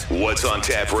got What's on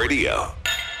Tap Radio.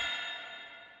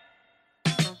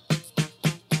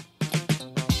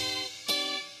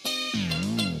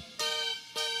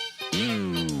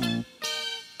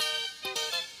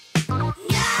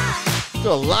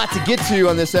 Still a lot to get to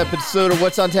on this episode of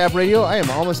What's on Tap Radio. I am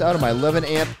almost out of my 11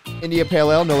 amp India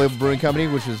Pale Ale, No Label Brewing Company,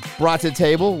 which was brought to the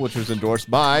table, which was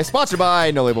sponsored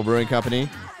by No Label Brewing Company.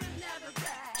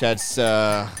 Chad's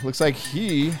looks like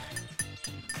he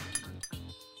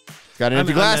got an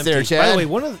empty glass there, Chad. By the way,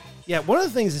 one of the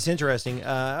things that's interesting,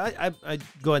 I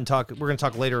go ahead and talk. We're going to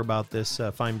talk later about this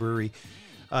fine brewery,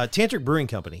 Tantric Brewing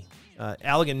Company,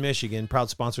 Allegan, Michigan,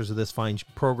 proud sponsors of this fine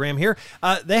program here.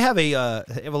 They have a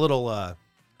little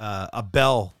a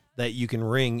bell that you can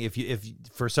ring if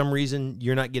for some reason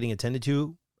you're not getting attended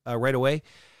to right away.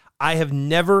 I have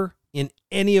never in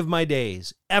any of my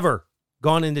days ever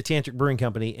gone into Tantric Brewing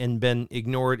Company and been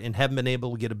ignored and haven't been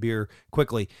able to get a beer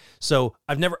quickly. So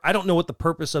I don't know what the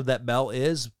purpose of that bell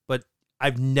is, but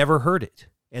I've never heard it.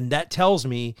 And that tells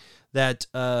me that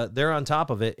they're on top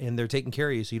of it and they're taking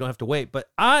care of you so you don't have to wait. But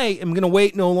I am going to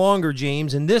wait no longer,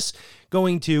 James, and this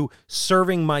going to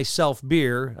serving myself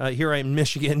beer. Here I am in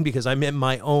Michigan because I'm in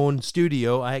my own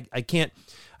studio. I can't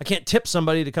tip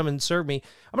somebody to come and serve me.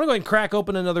 I'm going to go ahead and crack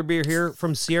open another beer here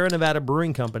from Sierra Nevada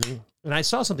Brewing Company. And I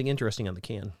saw something interesting on the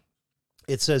can.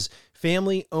 It says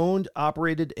family owned,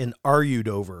 operated, and argued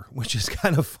over, which is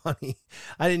kind of funny.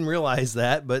 I didn't realize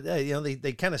that, but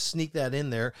they kind of sneak that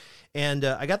in there. And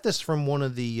I got this from one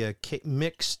of the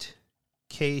mixed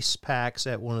case packs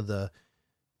at one of the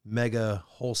mega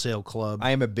wholesale club.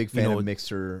 I am a big fan of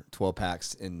Mixer 12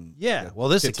 packs and well,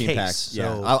 this is a 15 case. packs. So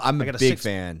Yeah, I'm a big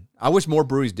fan. I wish more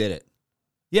breweries did it.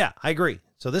 Yeah, I agree.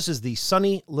 So this is the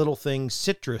Sunny Little Thing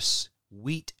Citrus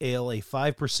Wheat Ale, a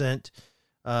 5%.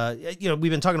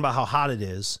 We've been talking about how hot it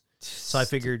is, so I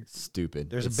figured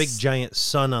there's a big giant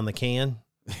sun on the can.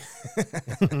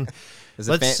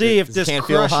 Let's see if this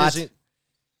crushes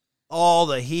all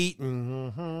the heat.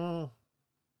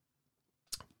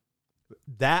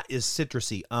 That is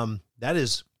citrusy.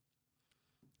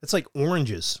 It's like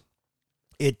oranges.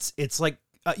 It's like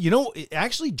it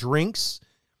actually drinks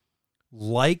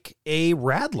like a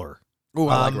Radler. Oh,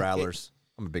 I like Radlers.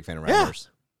 I'm a big fan of Radlers.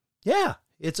 Yeah.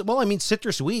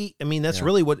 Citrus wheat. That's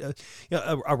really what a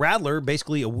Radler,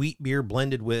 basically a wheat beer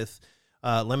blended with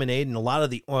lemonade, and a lot of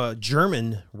the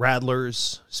German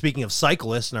Radlers. Speaking of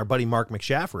cyclists, and our buddy Mark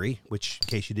McShaffrey, which, in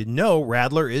case you didn't know,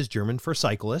 Radler is German for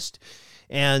cyclist,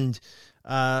 and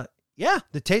the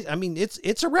taste.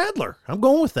 It's a Radler. I'm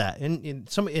going with that. And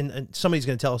somebody's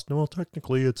going to tell us, no, well,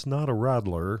 technically it's not a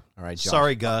Radler. All right, Josh.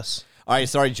 Sorry, Gus. All right,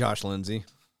 sorry, Josh Lindsay.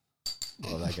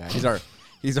 Love that guy.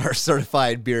 He's our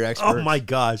certified beer expert. Oh my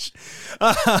gosh, dude!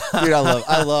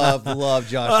 I love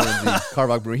Josh Lindsay,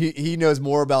 Karbach Brew. He knows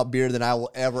more about beer than I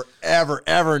will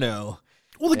ever know.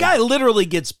 Well, the guy literally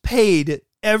gets paid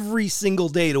every single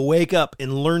day to wake up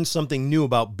and learn something new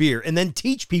about beer and then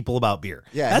teach people about beer.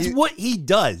 Yeah, that's what he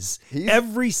does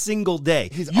every single day.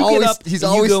 He's always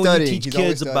studying. You teach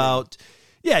kids about.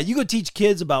 Yeah, you go teach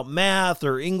kids about math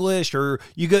or English, or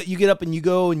you get up and you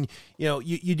go and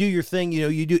you do your thing.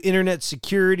 You do internet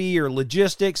security or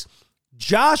logistics.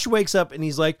 Josh wakes up and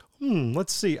he's like,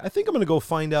 let's see. I think I'm going to go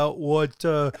find out what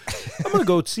I'm going to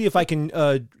go see if I can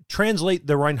translate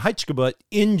the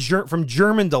Reinheitsgebot from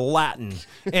German to Latin.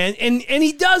 And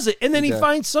he does it. And then he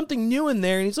finds something new in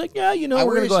there and he's like, we're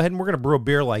going to go ahead and we're going to brew a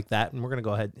beer like that, and we're going to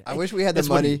go ahead. I wish we had the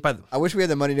money. I wish we had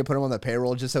the money to put him on the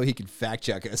payroll just so he could fact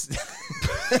check us.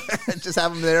 Just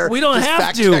have him there. We don't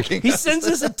have to. He sends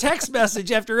us a text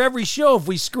message after every show if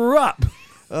we screw up.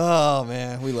 Oh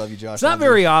man, we love you, Josh. It's not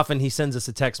very often he sends us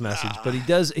a text message, but he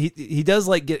does. He does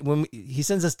like get when he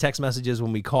sends us text messages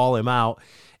when we call him out.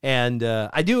 And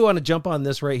I do want to jump on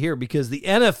this right here because the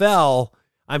NFL,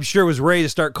 I'm sure, was ready to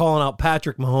start calling out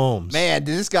Patrick Mahomes. Man,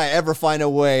 did this guy ever find a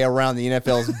way around the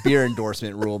NFL's beer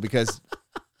endorsement rule? Because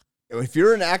if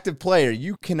you're an active player,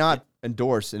 you cannot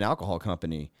endorse an alcohol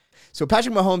company. So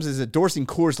Patrick Mahomes is endorsing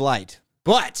Coors Light,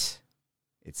 but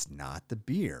it's not the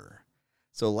beer.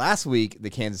 So last week, the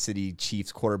Kansas City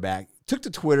Chiefs quarterback took to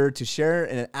Twitter to share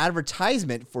an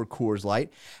advertisement for Coors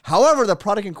Light. However, the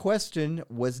product in question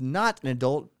was not an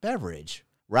adult beverage.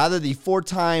 Rather, the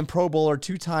 4-time Pro Bowler,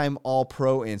 2-time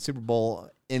All-Pro, and Super Bowl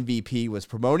MVP was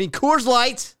promoting Coors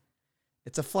Light.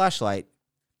 It's a flashlight.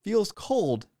 Feels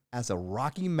cold as the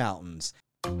Rocky Mountains.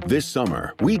 This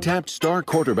summer, we tapped star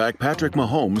quarterback Patrick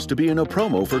Mahomes to be in a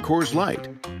promo for Coors Light.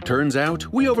 Turns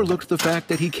out, we overlooked the fact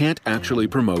that he can't actually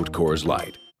promote Coors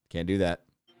Light. Can't do that.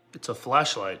 It's a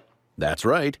flashlight. That's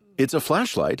right. It's a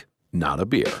flashlight, not a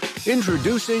beer.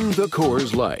 Introducing the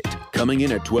Coors Light. Coming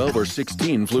in at 12 or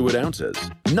 16 fluid ounces.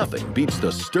 Nothing beats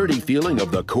the sturdy feeling of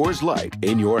the Coors Light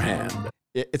in your hand.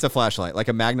 It's a flashlight, like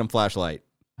a Magnum flashlight.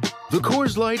 The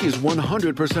Coors Light is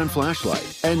 100%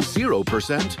 flashlight and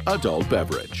 0% adult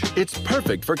beverage. It's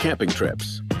perfect for camping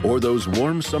trips or those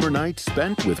warm summer nights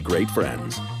spent with great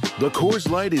friends. The Coors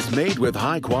Light is made with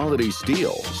high-quality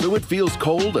steel, so it feels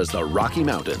cold as the Rocky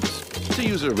Mountains, to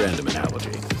use a random analogy.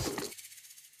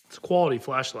 It's a quality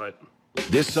flashlight.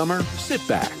 This summer, sit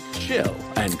back, chill,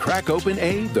 and crack open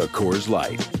the Coors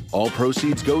Light. All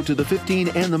proceeds go to the 15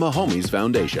 and the Mahomes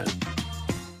Foundation.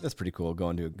 That's pretty cool,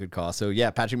 going to a good cause. So, yeah,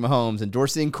 Patrick Mahomes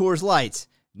endorsing Coors Light.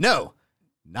 No,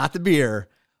 not the beer,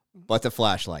 but the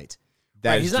flashlight.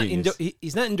 That is genius.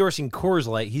 He's not endorsing Coors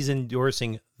Light. He's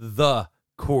endorsing the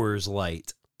Coors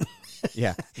Light.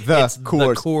 Yeah, the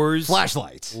Coors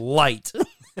flashlight. Light.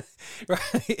 Right?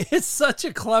 It's such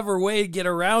a clever way to get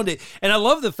around it. And I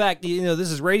love the fact,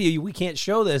 this is radio. We can't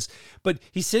show this. But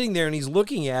he's sitting there and he's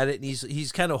looking at it and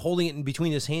he's kind of holding it in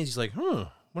between his hands. He's like,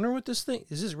 wonder what this thing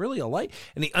is. This really a light?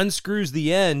 And he unscrews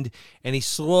the end and he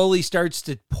slowly starts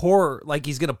to pour, like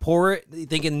he's going to pour it,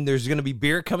 thinking there's going to be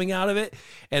beer coming out of it.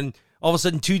 And all of a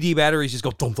sudden, 2D batteries just go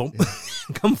thump thump,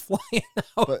 come flying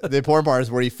out. But the important part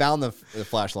is where he found the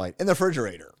flashlight in the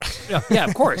refrigerator. Yeah,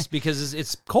 of course, because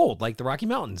it's cold, like the Rocky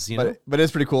Mountains. But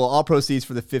it's pretty cool. All proceeds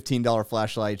for the $15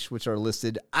 flashlights, which are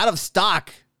listed out of stock.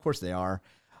 Of course, they are.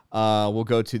 Will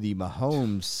go to the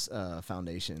Mahomes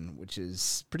Foundation, which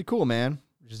is pretty cool, man.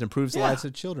 It just improves the lives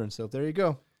of children. So there you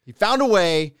go. He found a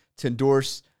way to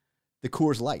endorse the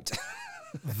Coors Light.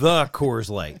 the Coors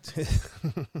Light.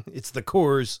 It's the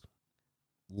Coors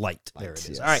Light. There it is.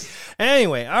 Yes. All right.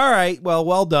 Anyway, all right.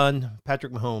 Well done,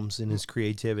 Patrick Mahomes and his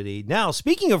creativity. Now,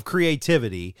 speaking of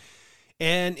creativity,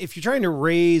 and if you're trying to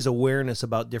raise awareness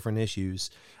about different issues,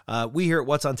 we here at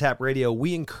What's on Tap Radio,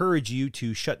 we encourage you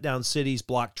to shut down cities,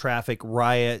 block traffic,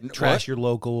 riot, trash your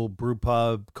local brew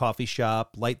pub, coffee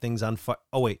shop, light things on fire.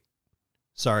 Oh, wait.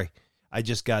 Sorry. I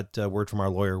just got word from our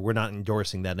lawyer. We're not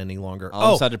endorsing that any longer.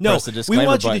 No. We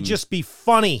want you to just be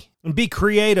funny and be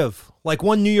creative, like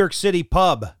one New York City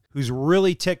pub who's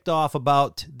really ticked off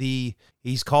about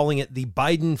he's calling it the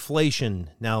Bidenflation.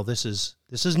 Now, this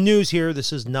is news here.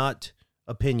 This is not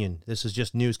opinion. This is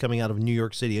just news coming out of New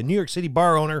York City. A New York City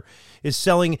bar owner is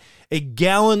selling a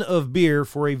gallon of beer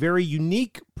for a very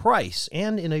unique price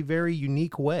and in a very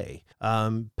unique way.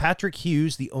 Patrick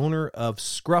Hughes, the owner of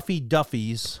Scruffy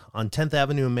Duffy's on 10th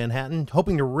Avenue in Manhattan,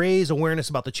 hoping to raise awareness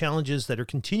about the challenges that are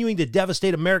continuing to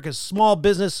devastate America's small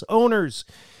business owners.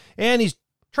 And he's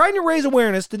trying to raise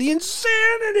awareness to the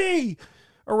insanity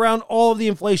around all of the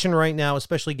inflation right now,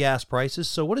 especially gas prices.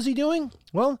 So what is he doing?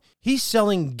 Well, he's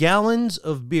selling gallons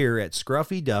of beer at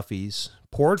Scruffy Duffy's,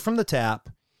 poured from the tap,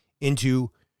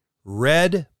 into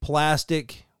red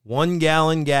plastic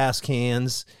 1-gallon gas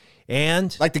cans.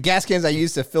 And like the gas cans I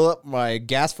use to fill up my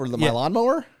gas for my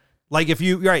lawnmower? Like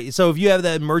so if you have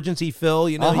that emergency fill,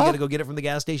 you got to go get it from the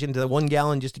gas station to the 1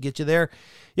 gallon just to get you there.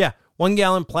 Yeah, 1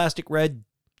 gallon plastic red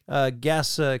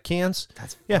gas cans.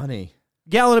 That's funny.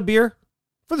 Gallon of beer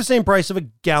for the same price of a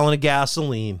gallon of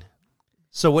gasoline.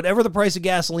 So whatever the price of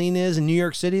gasoline is in New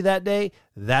York City that day,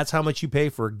 that's how much you pay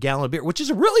for a gallon of beer, which is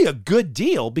really a good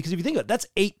deal because if you think of it, that's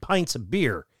 8 pints of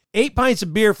beer. 8 pints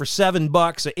of beer for $7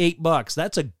 or $8.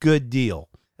 That's a good deal.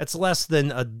 That's less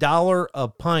than $1 a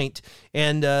pint.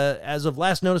 And as of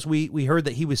last notice, we heard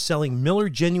that he was selling Miller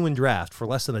Genuine Draft for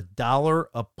less than $1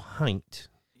 a pint.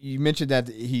 You mentioned that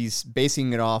he's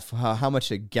basing it off how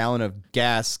much a gallon of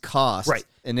gas costs. Right.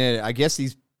 And then I guess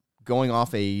he's going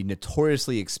off a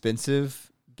notoriously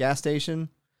expensive gas station.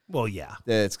 Well, yeah.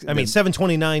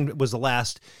 $7.29 was the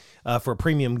last for a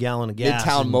premium gallon of gas.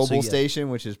 Midtown Mobile Station,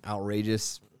 which is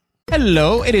outrageous.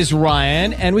 Hello, it is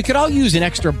Ryan, and we could all use an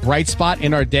extra bright spot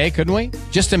in our day, couldn't we?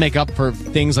 Just to make up for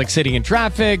things like sitting in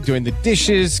traffic, doing the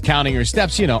dishes, counting your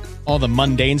steps, all the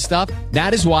mundane stuff.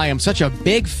 That is why I'm such a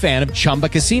big fan of Chumba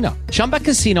Casino. Chumba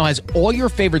Casino has all your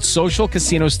favorite social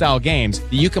casino-style games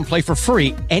that you can play for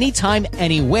free anytime,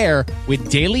 anywhere with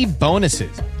daily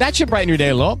bonuses. That should brighten your day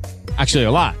a little. Actually,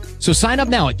 a lot. So sign up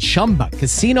now at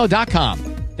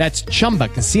ChumbaCasino.com. That's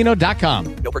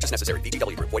ChumbaCasino.com. No purchase necessary.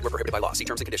 VGW Group. Void where prohibited by law. See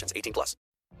terms and conditions. 18+.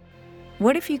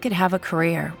 What if you could have a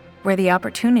career where the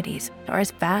opportunities are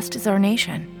as vast as our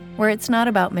nation, where it's not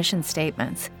about mission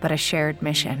statements, but a shared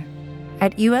mission?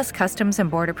 At U.S. Customs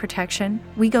and Border Protection,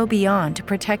 we go beyond to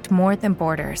protect more than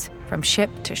borders. From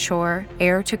ship to shore,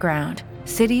 air to ground,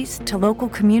 cities to local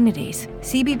communities,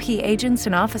 CBP agents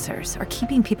and officers are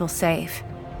keeping people safe.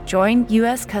 Join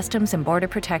U.S. Customs and Border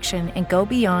Protection and go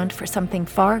beyond for something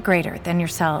far greater than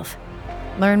yourself.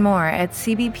 Learn more at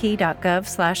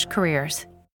cbp.gov/careers.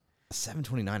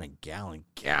 $7.29 a gallon.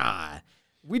 God.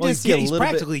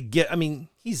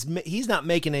 He's not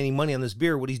making any money on this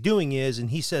beer. What he's doing is,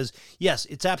 and he says, yes,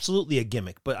 it's absolutely a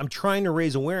gimmick, but I'm trying to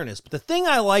raise awareness. But the thing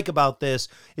I like about this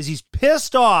is he's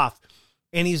pissed off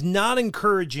and he's not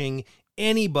encouraging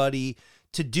anybody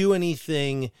to do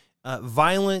anything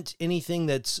violent, anything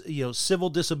that's, civil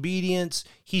disobedience.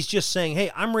 He's just saying, hey,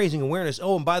 I'm raising awareness.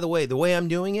 Oh, and by the way I'm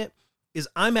doing it is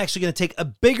I'm actually going to take a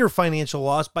bigger financial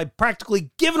loss by practically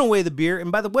giving away the beer.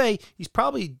 And by the way, he's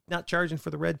probably not charging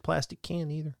for the red plastic can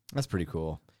either. That's pretty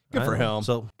cool. Good for him.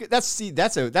 So that's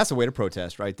a way to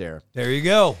protest right there. There you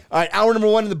go. All right, hour number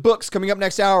 1 in the books. Coming up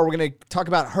next hour, we're going to talk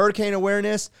about hurricane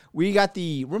awareness.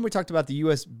 Remember we talked about the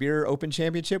U.S. Beer Open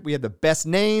Championship? We have the best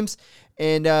names.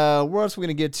 And where else are we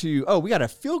going to get to? Oh, we got a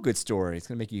feel-good story. It's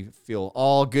going to make you feel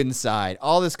all good inside.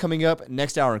 All this coming up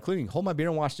next hour, including Hold My Beer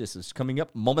and Watch This is coming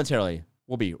up momentarily.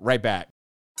 We'll be right back.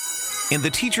 And the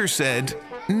teacher said,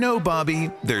 "No,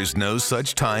 Bobby, there's no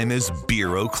such time as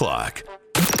beer o'clock."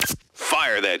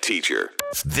 Fire that teacher.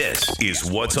 This is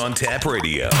What's on Tap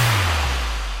Radio.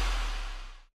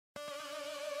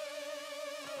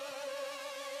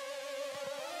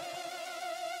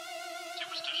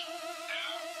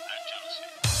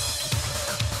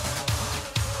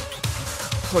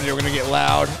 Told you we're going to get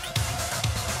loud.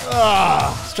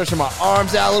 Stretching my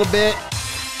arms out a little bit.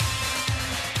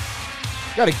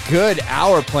 Got a good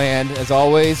hour planned, as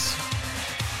always.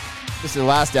 This is the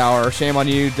last hour. Shame on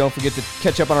you. Don't forget to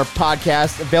catch up on our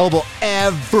podcast. Available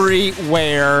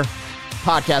everywhere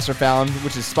podcasts are found,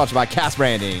 which is sponsored by Cast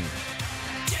Branding.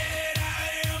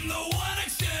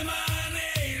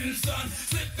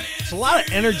 There's a lot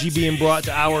of energy being brought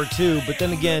to hour 2, but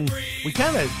then again, we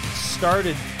kind of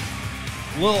started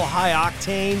a little high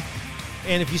octane.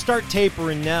 And if you start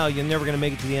tapering now, you're never going to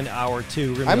make it to the end of hour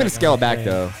 2. I'm going to scale it back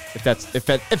though, if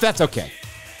that's okay.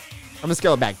 I'm going to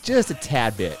scale it back just a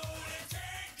tad bit.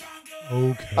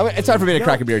 Okay. It's time for me to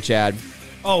crack a beer, Chad.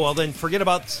 Oh, well, then forget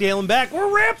about scaling back.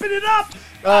 We're ramping it up.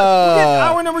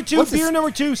 Hour number 2, beer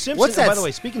number 2. Simpson. What's that? By the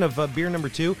way, speaking of beer number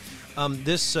 2,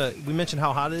 we mentioned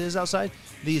how hot it is outside.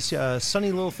 This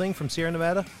sunny little thing from Sierra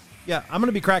Nevada. Yeah, I'm going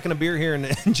to be cracking a beer here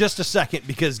in just a second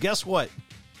because guess what?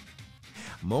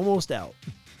 I'm almost out.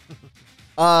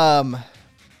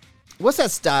 What's that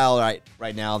style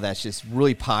right now that's just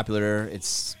really popular?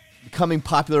 It's becoming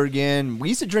popular again. We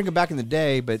used to drink it back in the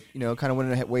day, but kind of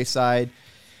went on the wayside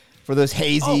for those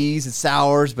hazies and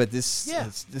sours. But the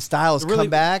style has come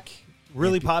back.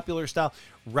 Really popular style.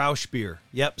 Rausch beer.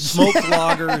 Yep. Smoked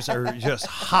lagers are just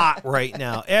hot right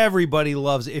now. Everybody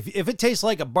loves it. If it tastes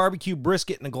like a barbecue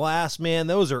brisket in a glass, man,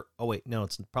 those are... Oh, wait. No,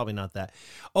 it's probably not that.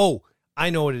 Oh, I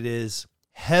know what it is.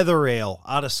 Heather Ale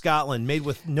out of Scotland, made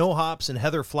with no hops and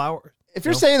heather flower. If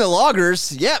you're saying the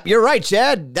lagers, yep, you're right,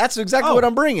 Chad. That's exactly what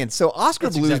I'm bringing. So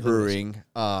Oscar Blues Brewing,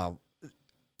 fun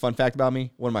fact about me,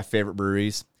 one of my favorite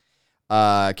breweries,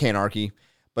 Canarchy.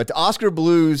 But the Oscar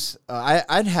Blues,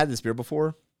 I'd had this beer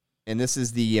before, and this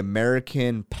is the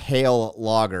American Pale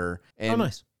Lager. And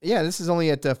nice. Yeah, this is only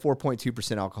at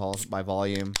 4.2% alcohol by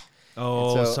volume.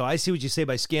 Oh, so I see what you say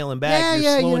by scaling back.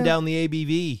 You're slowing down the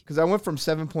ABV. Because I went from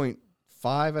 7.5,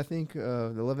 I think,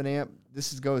 the 11 amp.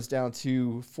 This goes down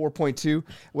to 4.2.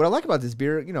 What I like about this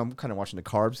beer, I'm kind of watching the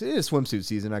carbs. It is swimsuit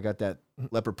season. I got that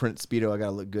leopard print Speedo I got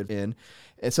to look good in.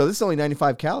 And so this is only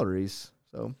 95 calories.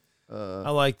 So I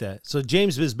like that. So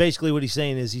James is basically what he's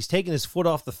saying is he's taking his foot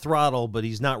off the throttle, but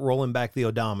he's not rolling back the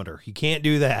odometer. He can't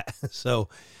do that. So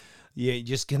yeah, you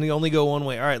just can only go one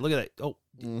way. All right, look at that. Oh,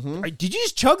 did you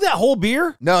just chug that whole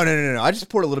beer? No. I just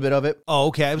poured a little bit of it. Oh,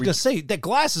 okay. I was going to say, that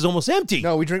glass is almost empty.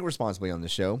 No, we drink responsibly on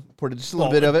this show. Poured just a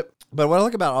little bit of it. But what I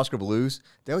like about Oscar Blues,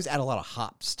 they always add a lot of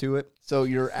hops to it. So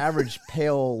your average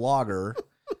pale lager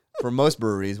for most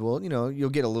breweries, you'll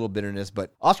get a little bitterness.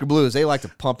 But Oscar Blues, they like to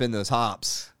pump in those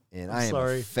hops. And I am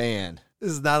a fan.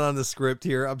 This is not on the script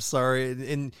here. I'm sorry.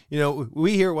 And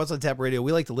we here at What's on Tap Radio,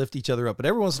 we like to lift each other up. But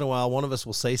every once in a while, one of us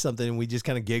will say something and we just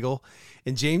kind of giggle.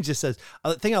 And James just says,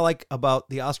 the thing I like about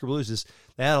the Oscar Blues is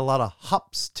they add a lot of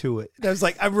hops to it. And I was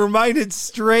like, I'm reminded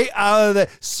straight out of the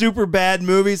super bad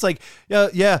movies. Like,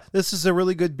 yeah, this is a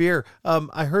really good beer.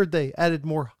 I heard they added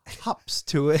more hops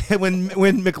to it when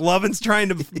McLovin's trying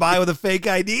to buy with a fake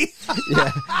ID.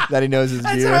 Yeah, that he knows his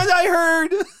beer. That's what I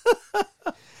heard.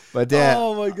 But Dad,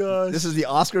 oh my gosh, this is the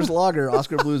Oscar's Lager,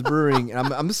 Oscar Blues Brewing,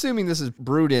 and I'm assuming this is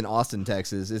brewed in Austin,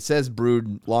 Texas. It says brewed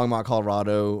in Longmont,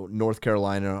 Colorado, North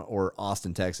Carolina, or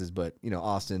Austin, Texas. But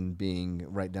Austin being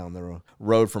right down the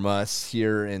road from us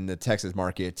here in the Texas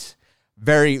market,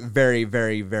 very, very,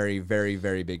 very, very, very,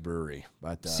 very big brewery.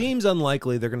 But seems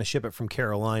unlikely they're going to ship it from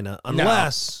Carolina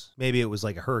unless maybe it was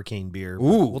like a hurricane beer.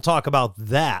 Ooh, we'll talk about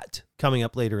that coming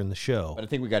up later in the show. But I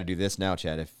think we got to do this now,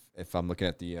 Chad. If I'm looking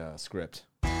at the script.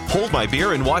 Hold my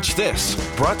beer and watch this.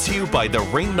 Brought to you by the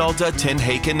Ringnalda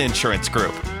Tenhaken Insurance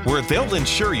Group, where they'll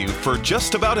insure you for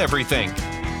just about everything,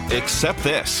 except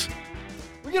this.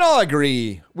 We can all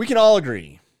agree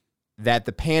that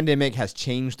the pandemic has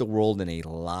changed the world in a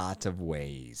lot of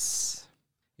ways.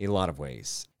 A lot of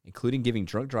ways, including giving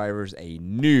drunk drivers a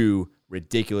new,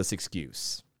 ridiculous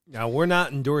excuse. Now, we're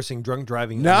not endorsing drunk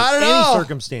driving not under at any all.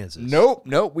 circumstances.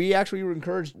 Nope. We actually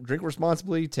encourage drink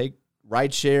responsibly, take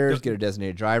ride shares, get a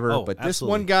designated driver. But this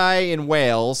absolutely. one guy in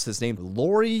Wales, his name's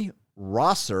Laurie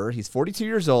Rosser. He's 42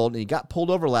 years old, and he got pulled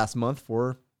over last month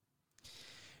for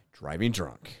driving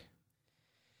drunk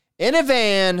in a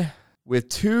van with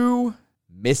 2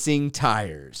 missing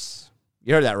tires.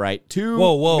 You heard that right. 2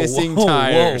 missing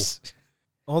tires.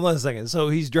 Hold on a second. So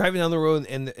he's driving down the road,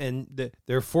 and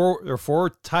there are four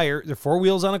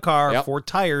wheels on a car, 4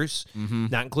 tires,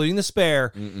 not including the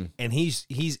spare, and he's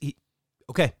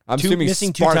okay. I'm 2 assuming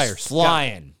missing 2 sparks tires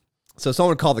flying. So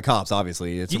someone called the cops.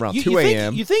 Obviously, it's around 2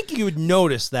 a.m. You think you would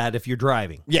notice that if you're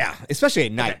driving? Yeah, especially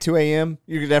at night, 2 a.m.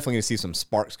 You're definitely going to see some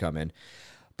sparks come in.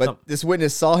 But this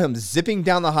witness saw him zipping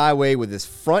down the highway with his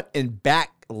front and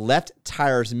back left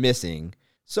tires missing.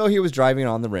 So he was driving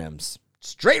on the rims,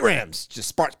 straight rims, just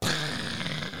sparks.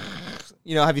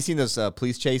 Have you seen those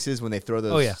police chases when they throw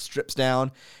those strips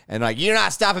down and like, you're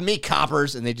not stopping me,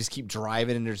 coppers, and they just keep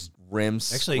driving and there's rims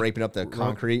scraping up the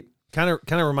concrete. Kind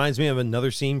of reminds me of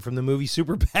another scene from the movie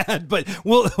Superbad, but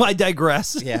I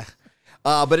digress. Yeah.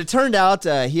 But it turned out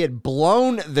he had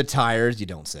blown the tires, you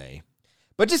don't say,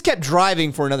 but just kept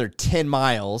driving for another 10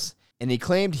 miles. and he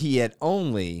claimed he had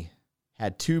only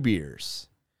had 2 beers.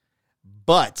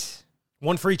 But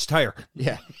one for each tire.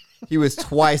 Yeah. He was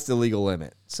twice the legal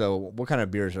limit. So what kind of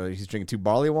beers are he's drinking? 2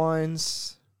 barley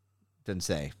wines? Doesn't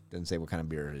say what kind of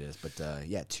beer it is.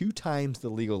 But 2 times the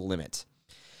legal limit.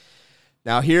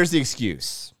 Now here's the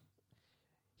excuse.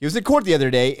 He was in court the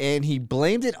other day and he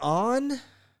blamed it on... You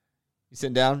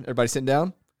sitting down? Everybody sitting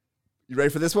down? You ready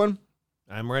for this one?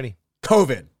 I'm ready.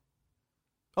 COVID.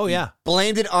 Oh, yeah. He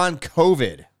blamed it on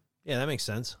COVID. Yeah, that makes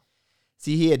sense.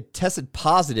 See, he had tested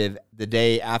positive the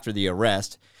day after the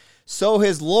arrest. So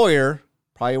his lawyer,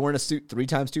 probably wearing a suit 3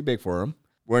 times too big for him,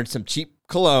 wearing some cheap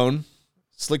cologne,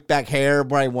 slick back hair,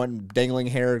 probably one dangling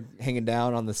hair hanging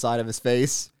down on the side of his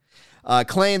face,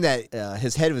 claimed that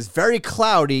his head was very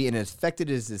cloudy and it affected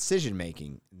his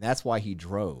decision-making. And that's why he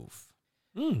drove.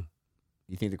 You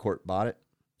think the court bought it?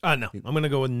 No. I'm going to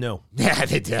go with no. Yeah,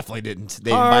 they definitely didn't.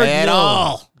 They didn't buy it at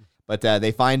all. But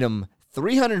they fined him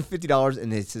 $350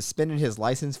 and they suspended his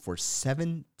license for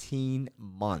 17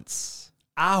 months.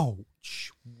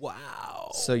 Ouch.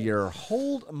 Wow. So your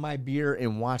Hold My Beer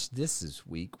and Watch This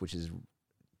week, which is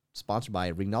sponsored by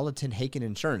Rinaldo Tenhaken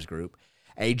Insurance Group,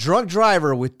 a drunk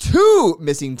driver with 2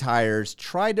 missing tires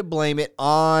tried to blame it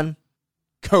on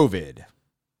COVID.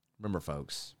 Remember,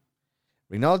 folks,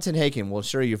 Rinaldo Tenhaken will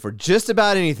insure you for just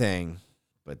about anything,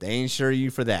 but they ain't insure you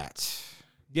for that.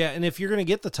 Yeah, and if you're going to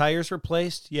get the tires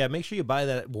replaced, make sure you buy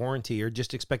that warranty or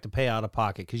just expect to pay out of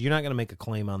pocket because you're not going to make a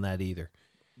claim on that either.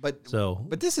 But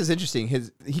this is interesting.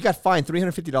 He got fined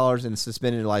 $350 and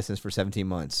suspended license for 17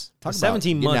 months. Talk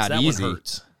 17 about months, that easy. one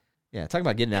hurts. Yeah, talking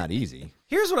about getting out easy.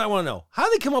 Here's what I want to know. How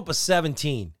did they come up with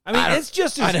 17? I mean, it's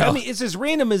just as, it's as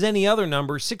random as any other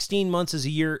number. 16 months is a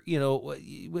year,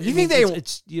 you think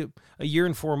it's a year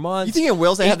and 4 months. You think in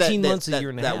wheels they have that, 18 months, a year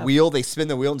and a half. That wheel, they spin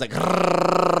the wheel and it's like,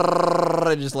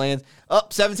 it just lands.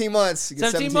 17 months. You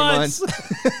get 17 months.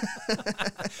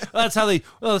 Well, that's how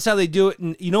they do it.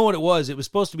 And you know what it was? It was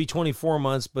supposed to be 24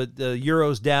 months, but the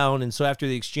euro's down, and so after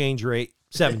the exchange rate,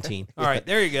 17. All right,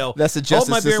 there you go. That's the justice Hold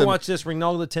My Beer system. and Watch This.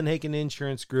 Rinaldo Tenhaken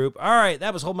Insurance Group. All right,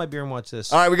 that was Hold My Beer and Watch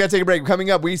This. All right, we got to take a break.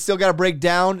 Coming up, we still got to break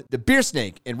down the beer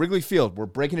snake in Wrigley Field. We're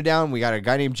breaking it down. We got a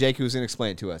guy named Jake who's going to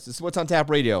explain it to us. This is What's on Tap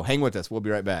Radio. Hang with us. We'll be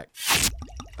right back.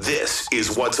 This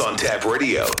is What's on Tap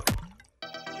Radio.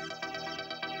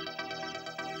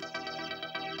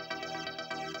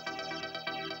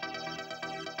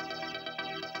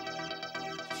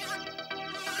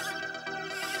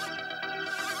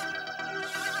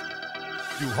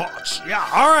 Hawks. Yeah.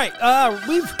 All right.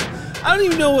 I don't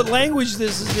even know what language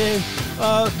this is in.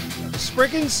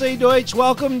 Sprechen Sie Deutsch.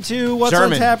 Welcome to What's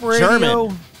German. on Tap Radio.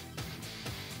 German.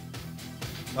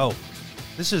 Oh,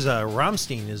 this is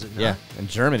Rammstein, is it not? Yeah, in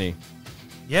Germany.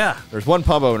 Yeah. There's one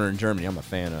pub owner in Germany I'm a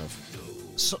fan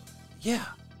of. So, yeah.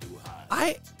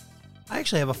 I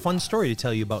actually have a fun story to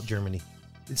tell you about Germany.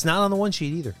 It's not on the one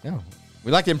sheet either. No.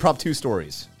 We like to impromptu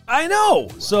stories. I know.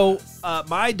 So,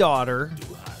 my daughter,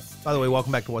 by the way,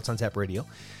 welcome back to What's on Tap Radio,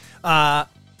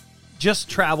 just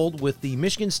traveled with the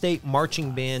Michigan State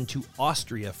Marching Band to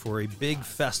Austria for a big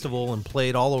festival and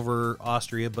played all over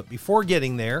Austria. But before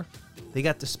getting there, they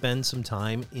got to spend some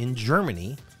time in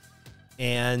Germany,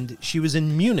 and she was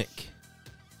in Munich.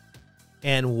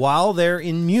 And while they're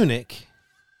in Munich,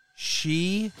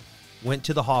 she went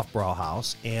to the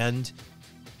Hofbrauhaus and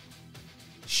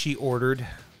she ordered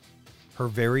her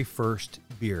very first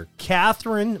beer.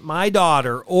 Catherine, my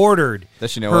daughter, ordered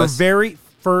Does she know her us? very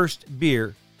first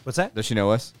beer. What's that? Does she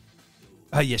know us?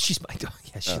 Yeah, she's my daughter.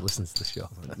 Yeah, she listens to the show.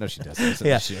 No, she doesn't listen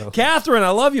Yeah, to the show. Catherine, I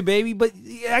love you, baby, but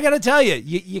I got to tell you,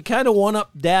 you kind of one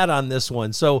up Dad on this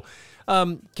one. So,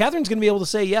 Catherine's going to be able to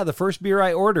say, yeah, the first beer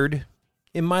I ordered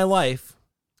in my life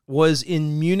was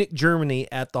in Munich, Germany,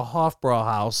 at the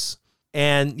Hofbrauhaus,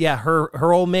 and yeah,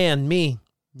 her old man, me,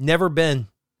 never been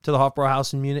to the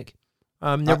Hofbrauhaus in Munich.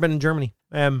 Never been in Germany.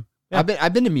 Yeah.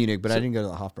 I've been to Munich, but I didn't go to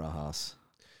the Hofbrauhaus.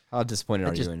 How disappointed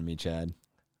are you in me, Chad?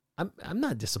 I'm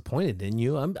not disappointed in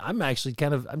you. I'm actually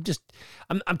kind of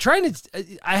I'm trying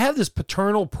to. I have this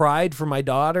paternal pride for my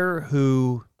daughter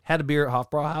who had a beer at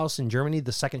Hofbrauhaus in Germany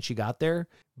the second she got there,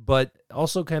 but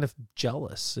also kind of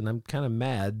jealous, and I'm kind of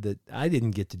mad that I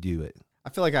didn't get to do it. I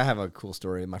feel like I have a cool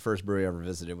story. My first brewery I ever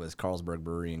visited was Carlsberg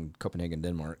Brewery in Copenhagen,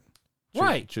 Denmark.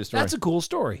 Right, true story. That's a cool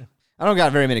story. I don't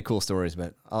got very many cool stories,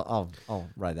 but I'll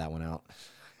ride that one out.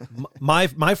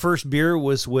 My first beer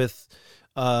was with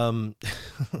a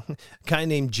guy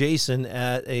named Jason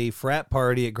at a frat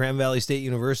party at Grand Valley State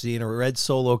University in a red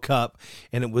Solo cup,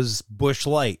 and it was Busch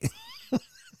Light.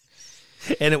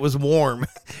 And it was warm,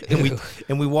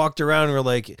 and we walked around and we're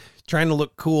like trying to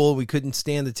look cool. We couldn't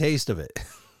stand the taste of it.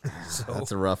 So.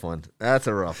 That's a rough one.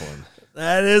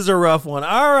 That is a rough one.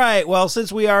 All right. Well,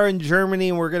 since we are in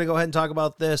Germany, we're going to go ahead and talk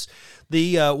about this.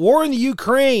 The war in the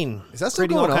Ukraine is that still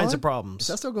creating going all on? kinds of problems. Is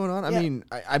that still going on? Yeah. I mean,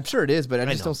 I'm sure it is, but I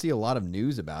just know. don't see a lot of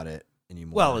news about it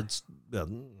anymore. Well, it's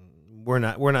we're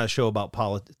not a show about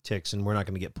politics, and we're not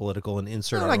going to get political and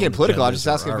insert. I'm our not getting own political. I'm agendas just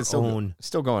or asking if our it's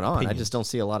still going on. opinions. I just don't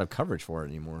see a lot of coverage for it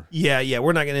anymore. Yeah,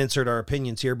 we're not going to insert our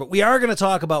opinions here, but we are going to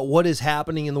talk about what is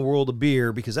happening in the world of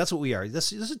beer because that's what we are.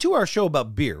 This is a 2-hour show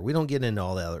about beer. We don't get into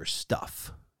all the other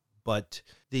stuff, but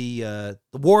the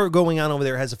war going on over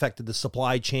there has affected the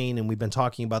supply chain, and we've been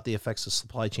talking about the effects of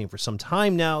supply chain for some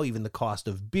time now, even the cost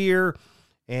of beer.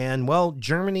 And, well,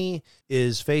 Germany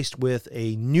is faced with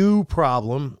a new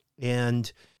problem,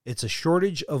 and it's a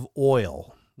shortage of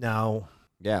oil. Now,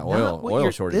 oil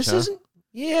shortage. This isn't.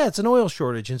 Yeah, it's an oil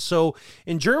shortage. And so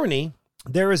in Germany,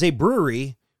 there is a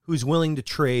brewery who's willing to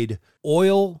trade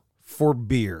oil for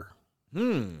beer.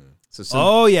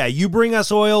 So you bring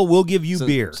us oil, we'll give you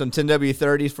beer. Some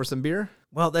 10W30s for some beer?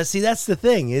 Well, that's the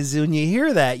thing is when you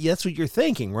hear that, that's what you're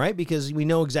thinking, right? Because we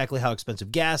know exactly how expensive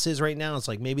gas is right now. It's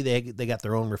like maybe they got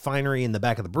their own refinery in the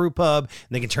back of the brew pub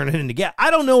and they can turn it into gas.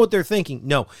 I don't know what they're thinking.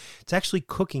 No, it's actually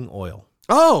cooking oil.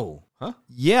 Oh, huh?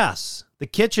 Yes. The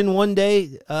kitchen one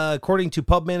day, according to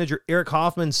pub manager Eric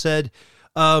Hoffman, said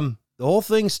the whole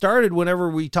thing started whenever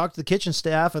we talked to the kitchen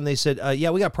staff and they said,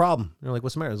 we got a problem. And they're like,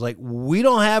 what's the matter? It's like, we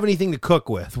don't have anything to cook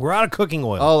with. We're out of cooking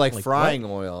oil. Oh, like frying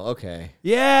oil. Okay.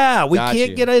 Yeah, we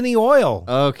can't get any oil.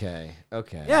 Okay.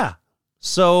 Yeah.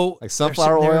 So like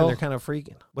sunflower oil? They're kind of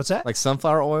freaking. What's that? Like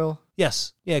sunflower oil?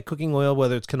 Yes. Yeah, cooking oil,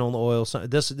 whether it's canola oil.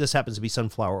 This happens to be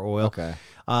sunflower oil. Okay.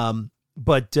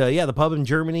 But the pub in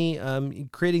Germany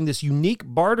creating this unique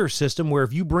barter system where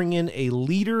if you bring in a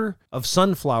liter of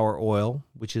sunflower oil,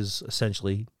 which is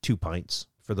essentially 2 pints,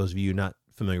 for those of you not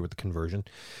familiar with the conversion,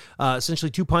 essentially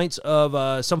 2 pints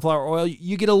of sunflower oil,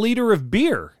 you get a liter of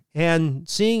beer. And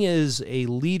seeing as a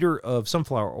liter of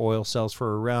sunflower oil sells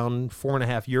for around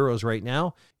 4.5 euros right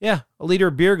now, a liter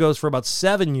of beer goes for about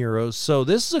 7 euros. So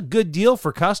this is a good deal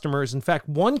for customers. In fact,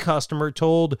 one customer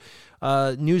told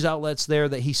news outlets there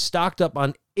that he stocked up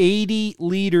on 80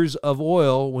 liters of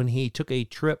oil when he took a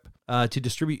trip to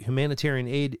distribute humanitarian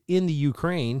aid in the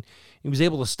Ukraine. He was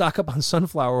able to stock up on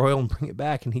sunflower oil and bring it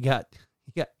back, and he got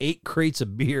 8 crates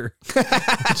of beer.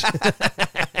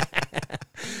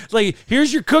 Like,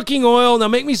 here's your cooking oil. Now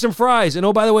make me some fries. And,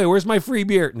 oh, by the way, where's my free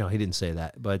beer? No, he didn't say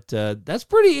that. But that's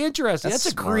pretty interesting. That's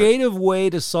a creative way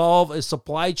to solve a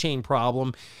supply chain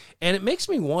problem. And it makes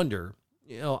me wonder,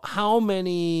 how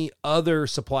many other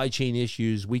supply chain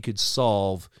issues we could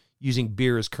solve using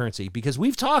beer as currency. Because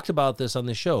we've talked about this on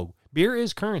the show. Beer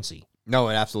is currency. No,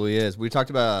 it absolutely is. We talked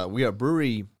about we had a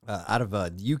brewery out of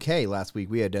UK last week.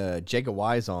 We had Jacob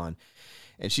Wise on.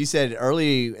 And she said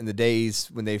early in the days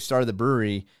when they started the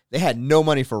brewery, they had no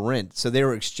money for rent. So they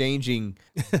were exchanging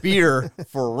beer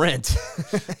for rent.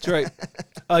 That's right.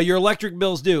 Your electric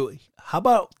bills due. How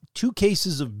about 2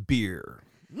 cases of beer?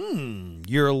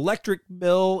 Your electric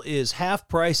bill is half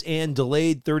price and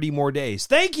delayed 30 more days.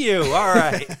 Thank you. All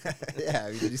right. Yeah,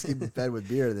 if you just keep it fed with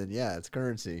beer, then it's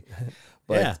currency.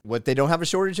 But what they don't have a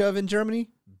shortage of in Germany?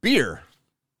 Beer.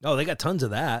 Oh, they got tons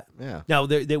of that. Yeah. Now,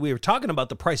 we were talking about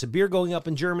the price of beer going up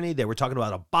in Germany. They were talking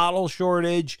about a bottle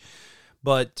shortage.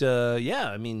 But,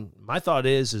 I mean, my thought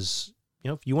is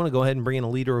if you want to go ahead and bring in a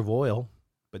liter of oil,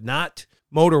 but not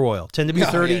motor oil,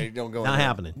 10W30, not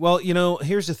happening. Well,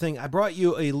 here's the thing. I brought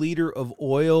you a liter of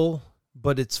oil,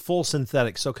 but it's full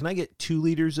synthetic. So can I get 2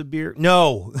 liters of beer?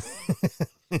 No.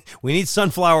 We need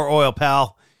sunflower oil,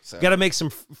 pal. So. Got to make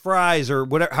some fries or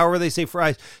whatever, however they say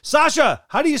fries. Sasha,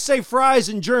 how do you say fries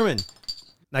in German?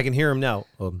 I can hear him now.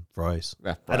 Fries.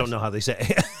 Yeah, fries. I don't know how they say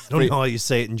it. I don't know how you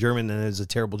say it in German, and it's a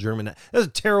terrible German. That's a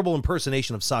terrible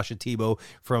impersonation of Sasha Thibault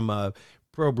from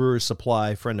Pro Brewers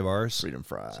Supply, friend of ours. Freedom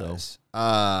Fries.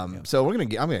 So we're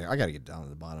gonna I gotta get down to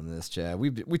the bottom of this, Chad.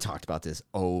 We talked about this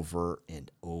over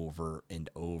and over and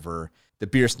over. The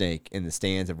beer snake in the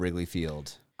stands of Wrigley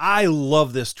Field. I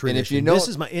love this tradition. And if you know, this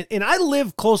is and I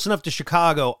live close enough to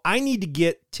Chicago. I need to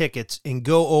get tickets and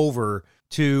go over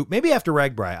to maybe after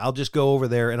Ragbri. I'll just go over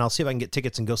there and I'll see if I can get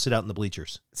tickets and go sit out in the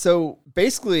bleachers. So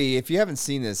basically, if you haven't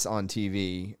seen this on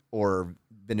TV or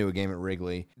been to a game at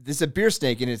Wrigley, this is a beer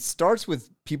snake, and it starts with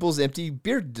people's empty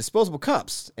beer disposable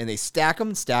cups, and they stack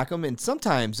them, and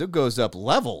sometimes it goes up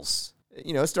levels.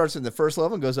 It starts in the first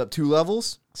level and goes up 2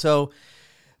 levels. So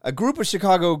a group of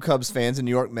Chicago Cubs fans and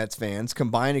New York Mets fans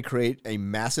combined to create a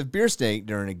massive beer snake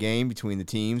during a game between the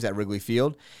teams at Wrigley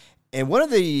Field. And one of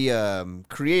the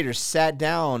creators sat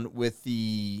down with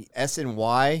the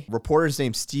SNY reporter's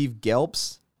named Steve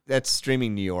Gelbs. That's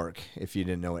Streaming New York, if you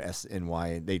didn't know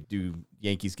SNY. They do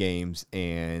Yankees games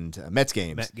and Mets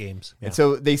games. Met games. Yeah. And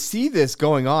so they see this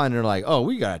going on, and they're like, oh,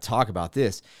 we got to talk about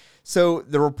this. So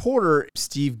the reporter,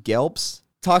 Steve Gelbs,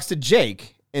 talks to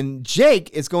Jake, and Jake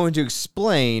is going to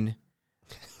explain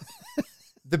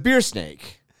the beer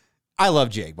snake. I love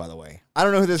Jake, by the way. I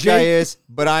don't know who this guy is,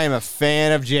 but I am a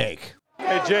fan of Jake.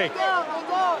 Hey, Jake,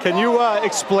 can you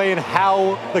explain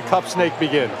how the cup snake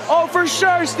begins? Oh, for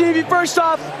sure, Stevie. First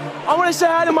off, I want to say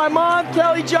hi to my mom,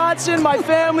 Kelly Johnson, my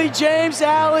family, James,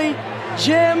 Allie,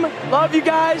 Jim. Love you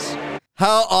guys.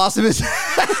 How awesome is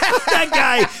that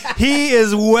guy? He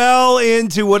is well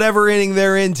into whatever inning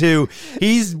they're into.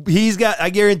 He's got,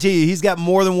 I guarantee you, he's got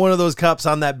more than one of those cups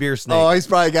on that beer snake. Oh, he's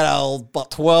probably got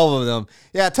about 12 of them.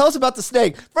 Yeah, tell us about the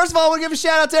snake. First of all, I want to give a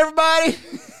shout out to everybody.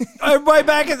 Everybody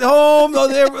back at home,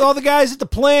 all the guys at the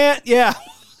plant. Yeah.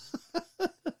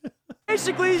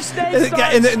 Basically, the snake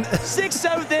starts sixth,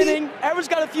 seventh inning. Everyone's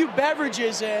got a few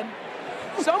beverages in.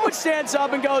 Someone stands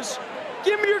up and goes,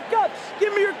 "Give me your cups.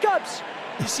 Give me your cups."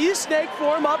 You see the snake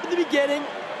form up in the beginning.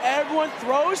 Everyone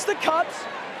throws the cups.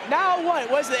 Now what?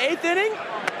 Was it the eighth inning?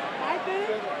 Ninth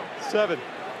inning? 7.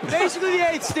 Basically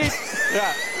the eighth, Steve.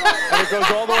 Yeah. And it goes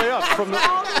all the way up. All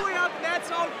the way up, and that's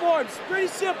how it forms. Pretty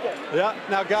simple. Yeah.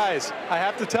 Now, guys, I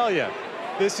have to tell you,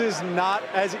 this is not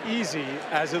as easy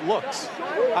as it looks.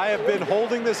 I have been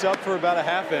holding this up for about a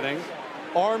half inning.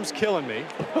 Arms killing me,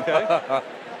 okay?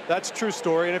 That's a true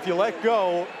story. And if you let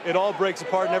go, it all breaks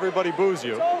apart and everybody boos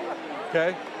you.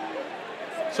 Okay?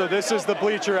 So this is the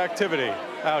bleacher activity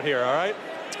out here, all right?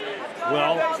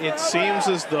 Well, it seems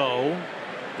as though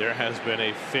there has been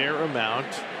a fair amount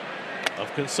of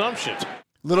consumption.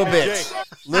 Little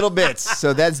bits.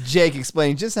 So that's Jake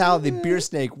explaining just how the beer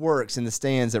snake works in the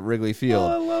stands at Wrigley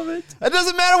Field. Oh, I love it. It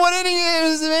doesn't matter what inning it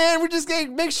is, man. We're just going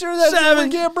to make sure that we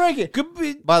can't break it. Could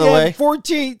be, by the way,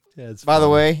 14th. By the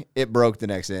way, it broke the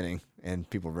next inning, and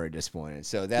people were very disappointed.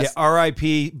 So that's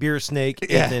R.I.P. beer snake,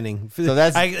 8th inning. So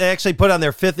that's I actually put on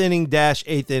there 5th inning -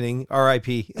 8th inning,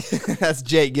 R.I.P. That's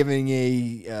Jake giving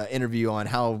a interview on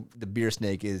how the beer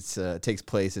snake takes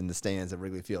place in the stands at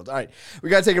Wrigley Field. All right, we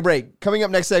got to take a break. Coming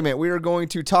up next segment, we are going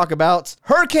to talk about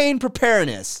hurricane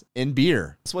preparedness in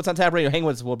beer. So what's on tap radio? Hang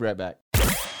with us. We'll be right back.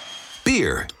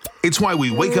 Beer. It's why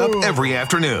we wake up every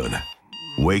afternoon.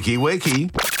 Wakey, wakey.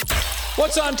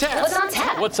 What's on tap? What's on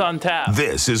tap? What's on tap?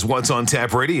 This is What's on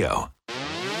Tap Radio.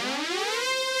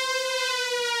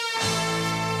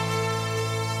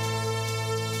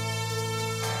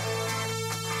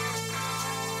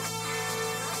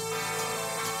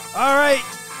 All right,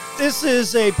 this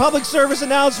is a public service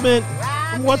announcement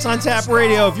from What's on Tap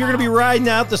Radio. If you're going to be riding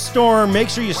out the storm, make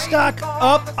sure you stock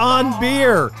up on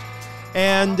beer.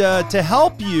 And to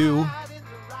help you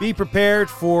be prepared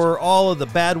for all of the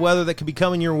bad weather that could be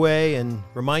coming your way and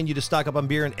remind you to stock up on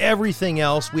beer and everything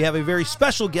else, we have a very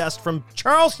special guest from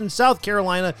Charleston, South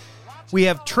Carolina. We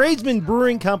have Tradesman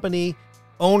Brewing Company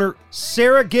owner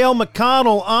Sarah Gail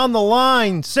McConnell on the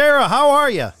line. Sarah, how are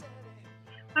you?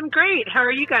 I'm great. How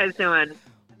are you guys doing?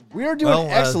 We are doing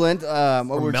excellent.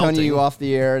 We're telling you off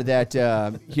the air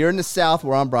that here in the South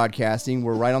where I'm broadcasting,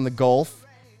 we're right on the Gulf.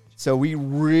 So we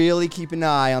really keep an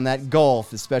eye on that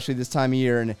Gulf, especially this time of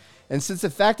year. And since the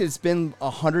fact that it's been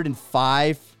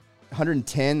 105,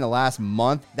 110 the last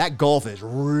month, that Gulf is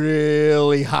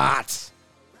really hot.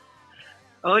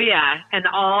 Oh, yeah. And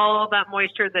all that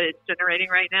moisture that it's generating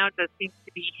right now does seem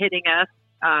to be hitting us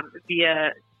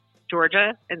via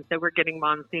Georgia. And so we're getting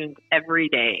monsoons every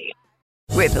day.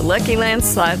 With the Lucky Land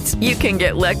Slots, you can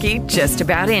get lucky just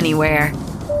about anywhere.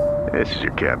 This is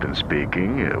your captain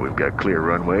speaking. We've got clear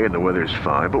runway and the weather's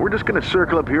fine, but we're just going to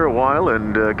circle up here a while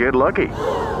and get lucky.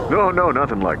 No,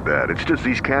 nothing like that. It's just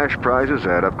these cash prizes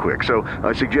add up quick. So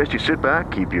I suggest you sit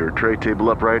back, keep your tray table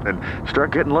upright, and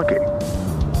start getting lucky.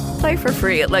 Play for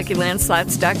free at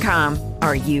LuckyLandSlots.com.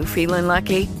 Are you feeling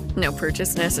lucky? No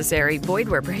purchase necessary. Void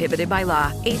where prohibited by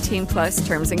law. 18+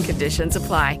 terms and conditions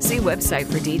apply. See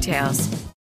website for details.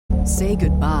 Say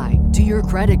goodbye to your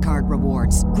credit card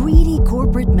rewards. Greedy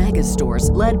corporate mega stores,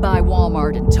 led by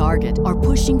Walmart and Target, are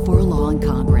pushing for a law in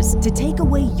Congress to take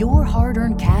away your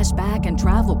hard-earned cash back and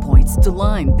travel points to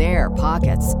line their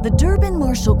pockets. The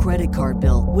Durbin-Marshall credit card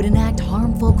bill would enact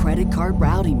harmful credit card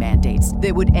routing mandates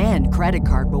that would end credit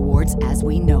card rewards as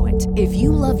we know it. If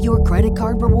you love your credit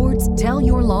card rewards, tell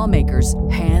your lawmakers,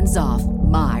 hands off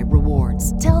my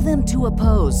rewards. Tell them to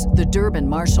oppose the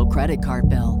Durbin-Marshall credit card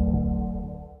bill.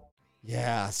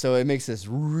 Yeah, so it makes us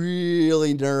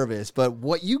really nervous. But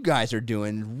what you guys are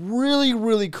doing, really,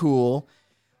 really cool.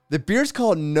 The beer's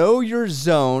called Know Your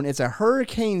Zone. It's a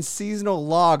hurricane seasonal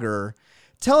lager.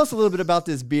 Tell us a little bit about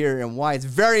this beer and why it's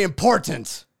very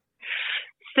important.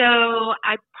 So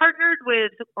I partnered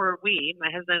with, my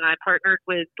husband and I partnered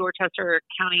with Dorchester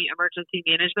County Emergency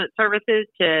Management Services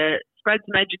to spread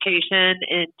some education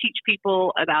and teach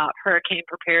people about hurricane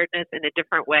preparedness in a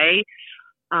different way.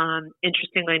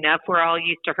 Interestingly enough, we're all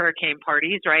used to hurricane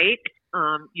parties, right?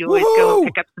 You always go and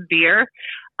pick up some beer.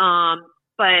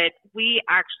 But we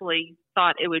actually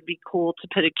thought it would be cool to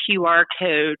put a QR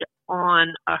code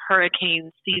on a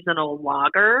hurricane seasonal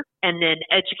logger and then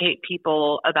educate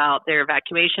people about their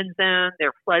evacuation zone,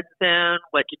 their flood zone,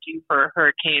 what to do for a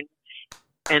hurricane,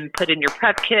 and put in your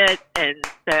prep kit. And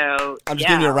so I'm just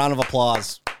giving you a round of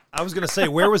applause. I was going to say,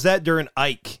 where was that during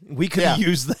Ike? We could have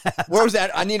used that. Where was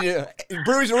that? I needed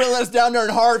Breweries really let us down there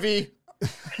in Harvey.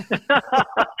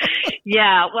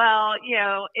 Yeah, well,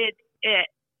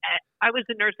 I was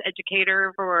a nurse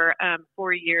educator for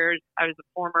 4 years. I was a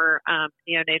former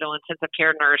neonatal intensive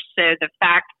care nurse. So the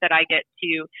fact that I get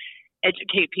to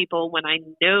educate people when I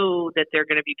know that they're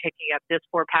going to be picking up this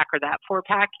 4-pack or that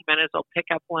 4-pack, you might as well pick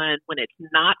up one when it's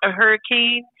not a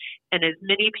hurricane. And as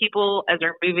many people as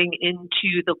are moving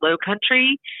into the low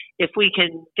country, if we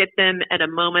can get them at a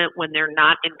moment when they're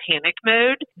not in panic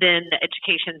mode, then the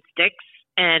education sticks.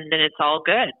 And then it's all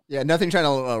good. Yeah, nothing trying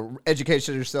to educate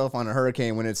yourself on a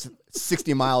hurricane when it's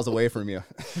 60 miles away from you.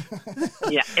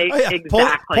 Yeah, exactly.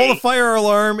 Pull the fire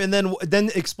alarm and then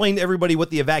explain to everybody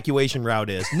what the evacuation route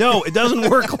is. No, it doesn't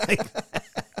work like that.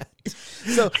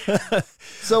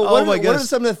 So what are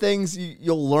some of the things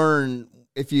you'll learn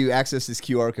if you access this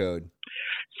QR code?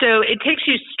 So it takes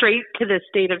you straight to the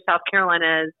state of South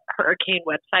Carolina's hurricane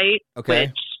website,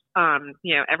 which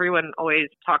everyone always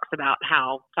talks about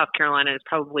how South Carolina is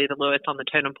probably the lowest on the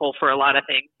totem pole for a lot of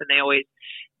things. And they always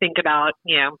think about,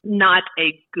 not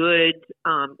a good,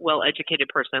 well-educated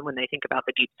person when they think about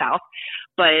the Deep South.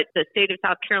 But the state of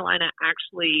South Carolina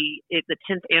actually is the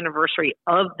 10th anniversary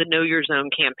of the Know Your Zone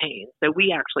campaign. So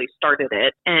we actually started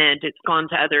it, and it's gone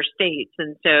to other states.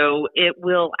 And so it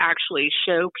will actually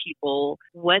show people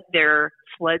what their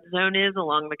flood zone is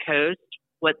along the coast,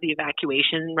 what the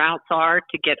evacuation routes are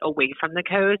to get away from the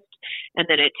coast. And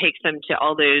then it takes them to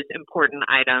all those important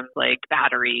items like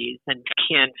batteries and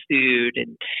canned food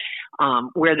and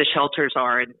where the shelters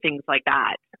are and things like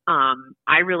that.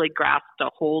 I really grasped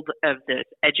a hold of this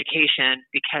education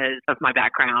because of my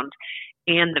background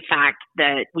and the fact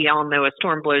that we all know a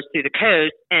storm blows through the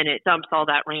coast and it dumps all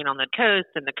that rain on the coast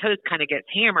and the coast kind of gets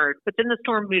hammered, but then the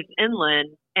storm moves inland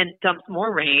and dumps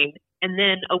more rain. And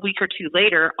then a week or two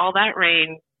later, all that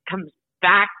rain comes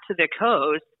back to the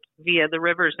coast via the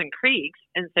rivers and creeks.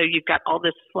 And so you've got all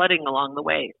this flooding along the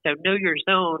way. So Know Your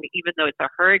Zone, even though it's a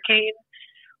hurricane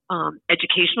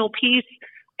educational piece,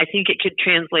 I think it could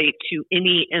translate to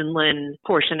any inland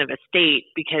portion of a state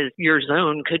because your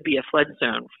zone could be a flood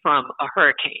zone from a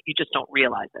hurricane. You just don't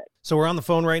realize it. So we're on the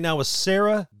phone right now with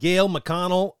Sarah Gail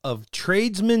McConnell of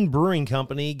Tradesman Brewing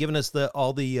Company, giving us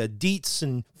all the deets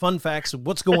and fun facts of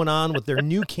what's going on with their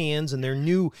new cans and their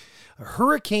new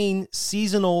hurricane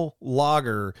seasonal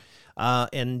lager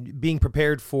and being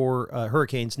prepared for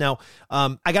hurricanes. Now,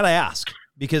 I got to ask,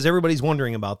 because everybody's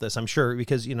wondering about this, I'm sure,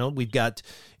 because, we've got,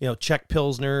 Czech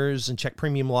Pilsners and Czech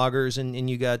premium lagers and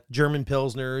you got German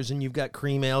Pilsners and you've got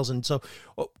cream ales. And so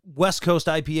West Coast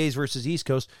IPAs versus East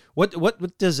Coast.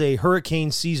 What does a hurricane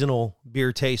seasonal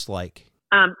beer taste like?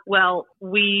 Well,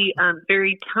 we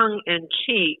very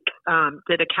tongue-in-cheek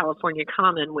did a California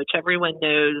Common, which everyone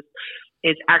knows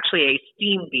is actually a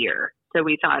steam beer. So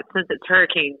we thought, since it's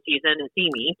hurricane season, it's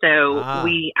steamy. So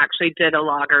we actually did a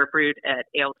lager brewed at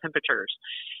ale temperatures.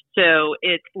 So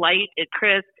it's light, it's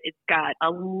crisp, it's got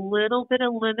a little bit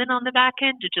of lemon on the back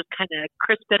end to just kind of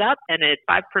crisp it up. And it's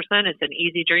 5%. It's an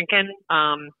easy drinking.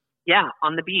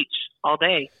 On the beach all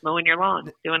day, mowing your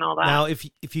lawn, doing all that. Now, if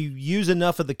you use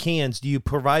enough of the cans, do you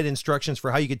provide instructions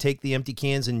for how you could take the empty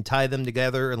cans and tie them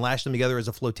together and lash them together as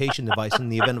a flotation device in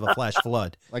the event of a flash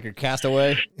flood? Like a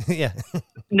castaway? Yeah.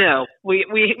 No, we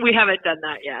haven't done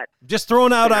that yet. Just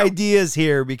throwing out ideas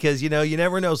here because, you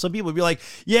never know. Some people would be like,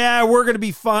 yeah, we're going to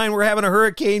be fine. We're having a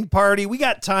hurricane party. We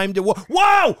got time to...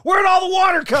 Whoa! Where'd all the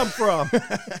water come from?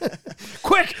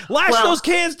 Quick, lash those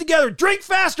cans together. Drink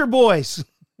faster, boys.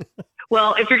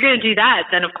 Well, if you're going to do that,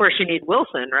 then of course you need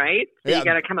Wilson, right? So you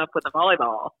got to come up with a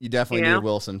volleyball. You definitely need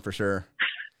Wilson for sure.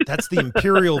 That's the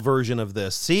imperial version of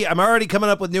this. See, I'm already coming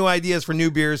up with new ideas for new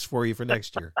beers for you for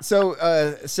next year. So,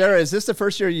 Sarah, is this the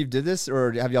first year you've did this,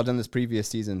 or have y'all done this previous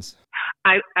seasons?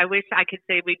 I wish I could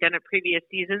say we've done it previous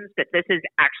seasons, but this is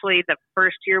actually the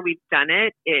first year we've done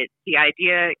it. The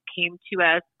idea came to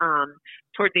us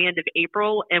toward the end of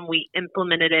April, and we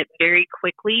implemented it very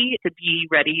quickly to be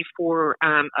ready for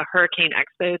a hurricane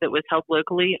expo that was held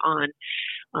locally on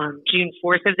June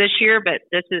 4th of this year, but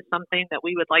this is something that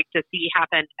we would like to see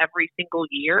happen every single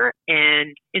year.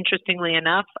 And interestingly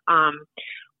enough,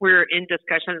 we're in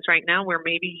discussions right now where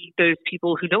maybe those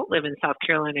people who don't live in South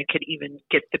Carolina could even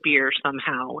get the beer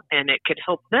somehow, and it could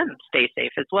help them stay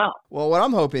safe as well. Well, what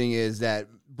I'm hoping is that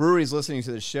breweries listening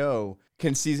to the show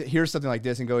can hear something like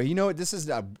this and go, you know what, this is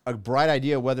a bright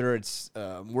idea, whether it's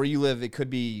where you live, it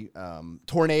could be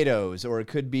tornadoes or it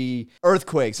could be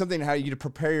earthquakes, something how you to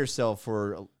prepare yourself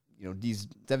for these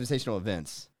devastational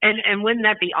events. And wouldn't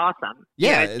that be awesome?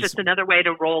 Yeah. It's just another way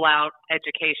to roll out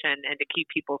education and to keep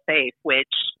people safe, which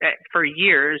for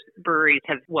years, breweries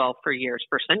have,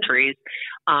 for centuries,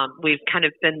 we've kind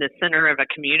of been the center of a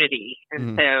community.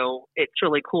 And so it's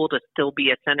really cool to still be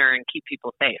a center and keep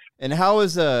people safe. And how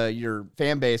is your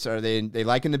fan base? Are they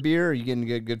liking the beer? Are you getting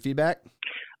good feedback?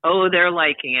 Oh, they're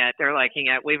liking it. They're liking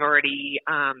it. We've already,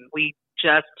 we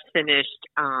just finished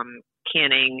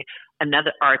canning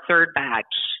our third batch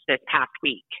this past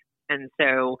week. And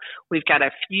so we've got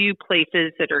a few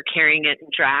places that are carrying it in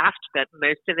draft, but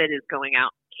most of it is going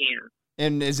out in cans.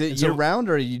 And is it year round,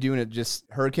 or are you doing it just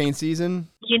hurricane season?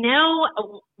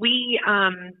 We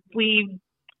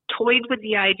toyed with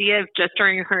the idea of just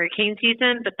during hurricane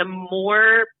season, but the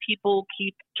more people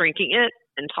keep drinking it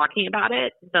and talking about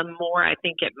it, the more I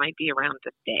think it might be around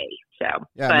to stay. So,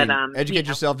 yeah, educate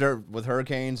yourself with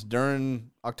hurricanes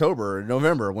during October or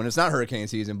November when it's not hurricane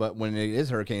season, but when it is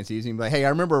hurricane season. But hey, I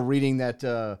remember reading that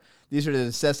these are the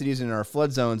necessities in our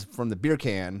flood zones from the beer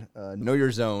can. Know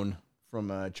your zone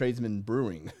from Tradesman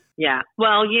Brewing. Yeah.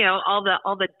 Well, all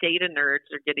the data nerds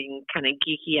are getting kind of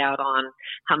geeky out on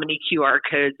how many QR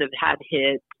codes have had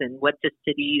hits and what the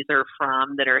cities are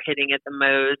from that are hitting it the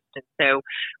most. And so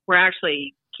we're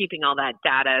actually keeping all that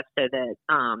data so that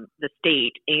the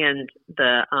state and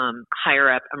the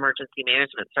higher up emergency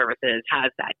management services has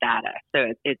that data.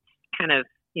 So it's kind of,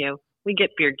 we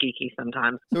get beer geeky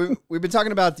sometimes. So we've been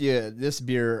talking about this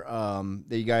beer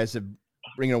that you guys have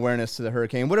bringing awareness to the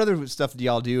hurricane. What other stuff do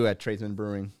y'all do at Tradesman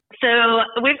Brewing? So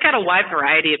we've got a wide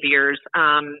variety of beers.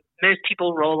 Most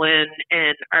people roll in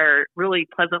and are really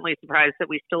pleasantly surprised that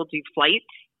we still do flights.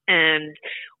 And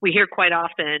we hear quite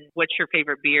often, what's your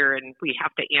favorite beer? And we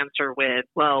have to answer with,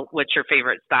 well, what's your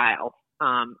favorite style?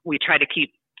 We try to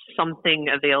keep something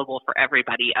available for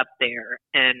everybody up there.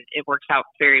 And it works out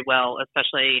very well,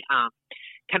 especially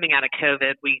coming out of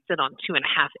COVID. We sit on 2.5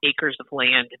 acres of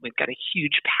land, and we've got a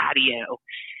huge patio.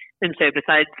 And so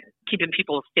besides keeping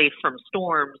people safe from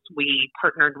storms, we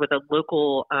partnered with a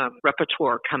local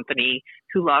repertoire company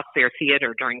who lost their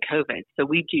theater during COVID. So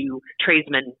we do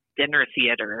Tradesman dinner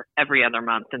theater every other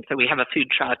month. And so we have a food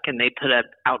truck, and they put an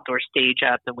outdoor stage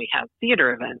up, and we have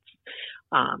theater events.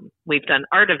 We've done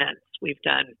art events. We've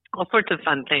done all sorts of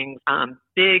fun things.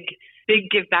 Big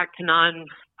give back to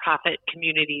non-profit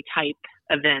community type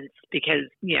events, because,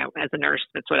 as a nurse,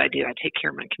 that's what I do. I take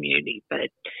care of my community. But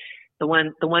the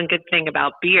one good thing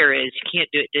about beer is you can't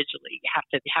do it digitally. You have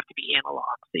to be analog.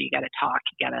 So you got to talk,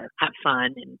 you got to have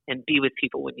fun and be with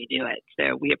people when you do it.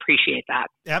 So we appreciate that.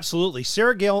 Absolutely.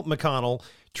 Sarah Gail McConnell,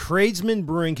 Tradesman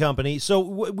Brewing Company. So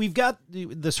we've got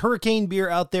this hurricane beer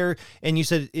out there, and you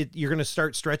said you're going to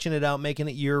start stretching it out, making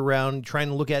it year round, trying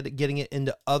to look at it, getting it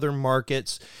into other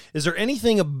markets. Is there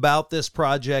anything about this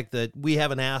project that we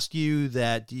haven't asked you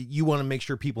that you want to make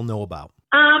sure people know about?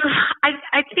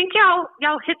 I think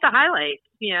y'all hit the highlights.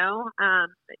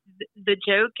 The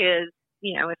joke is,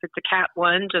 if it's a Cat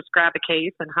 1, just grab a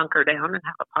case and hunker down and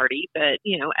have a party. But, at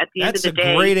the end of the day.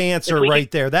 That's a great answer right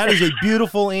there. That is a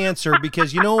beautiful answer,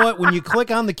 because you know what? When you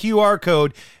click on the QR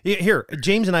code, here,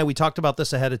 James and I, we talked about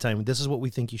this ahead of time. This is what we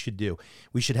think you should do.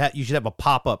 You should have a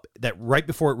pop-up that right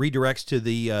before it redirects to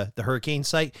the hurricane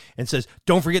site and says,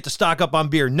 don't forget to stock up on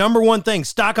beer. Number one thing,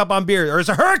 stock up on beer. There's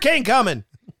a hurricane coming.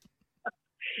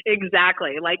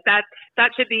 Exactly. Like that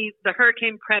should be the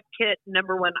hurricane prep kit,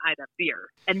 number one item, beer.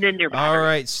 And then your battery. All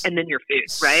right. And then your food,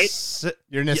 right?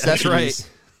 Your necessities. That's right.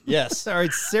 Yes. All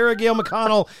right. Sarah Gail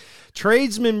McConnell,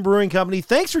 Tradesman Brewing Company.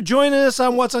 Thanks for joining us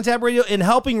on What's on Tap Radio and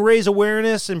helping raise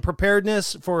awareness and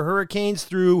preparedness for hurricanes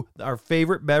through our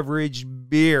favorite beverage,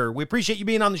 beer. We appreciate you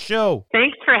being on the show.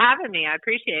 Thanks for having me. I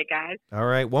appreciate it, guys. All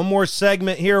right. One more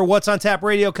segment here. What's on Tap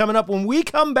Radio coming up when we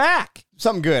come back.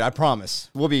 Something good, I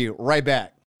promise. We'll be right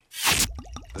back.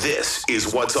 This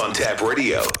is What's on Tap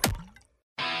Radio.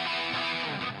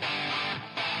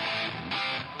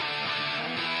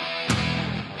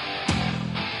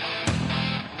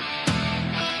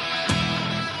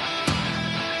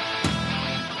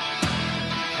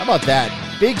 How about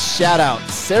that? Big shout out,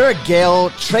 Sarah Gail,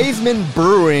 Tradesman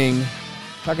Brewing,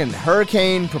 talking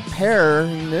hurricane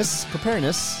preparedness.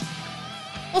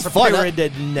 That was fun.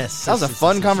 Preparedness. That was a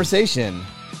fun conversation.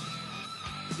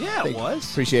 Yeah, it was.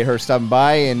 Appreciate her stopping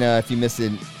by. And if you missed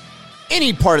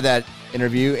any part of that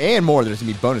interview and more, there's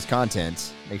going to be bonus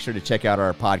content. Make sure to check out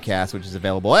our podcast, which is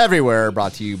available everywhere,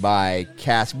 brought to you by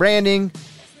Cask Branding.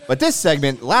 But this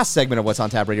segment, last segment of What's on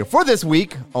Tap Radio for this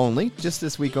week only, just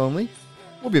this week only.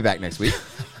 We'll be back next week.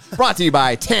 Brought to you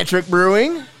by Tantric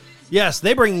Brewing. Yes,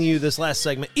 they bring you this last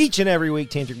segment each and every week.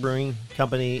 Tantric Brewing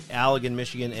Company, Allegan,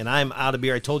 Michigan, and I'm out of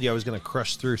beer. I told you I was going to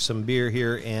crush through some beer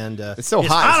here, and it's so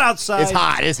hot. Hot outside. It's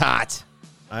hot. It's hot.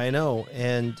 I know,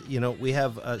 and we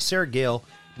have Sarah Gale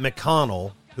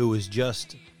McConnell, who was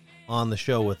just on the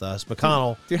show with us.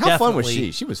 McConnell, dude, how fun was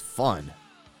she? She was fun.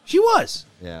 She was.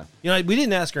 Yeah. We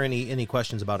didn't ask her any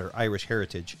questions about her Irish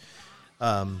heritage,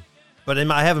 but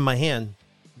I have in my hand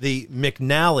the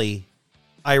McNally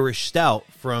Irish Stout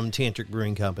from Tantric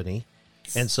Brewing Company.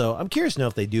 And so I'm curious to know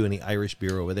if they do any Irish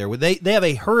beer over there. They have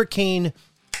a Hurricane,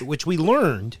 which we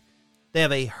learned. They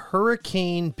have a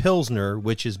Hurricane Pilsner,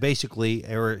 which is basically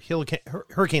a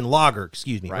Hurricane Lager,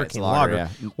 excuse me. Right, Hurricane lager, Lager,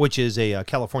 which is a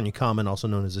California common, also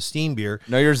known as a steam beer.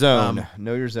 Know Your Zone.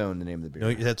 Know Your Zone, the name of the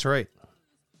beer. That's right.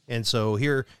 And so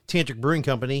here, Tantric Brewing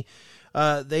Company,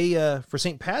 they for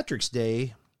St. Patrick's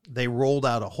Day, they rolled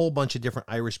out a whole bunch of different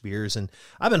Irish beers, and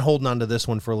I've been holding on to this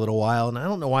one for a little while, and I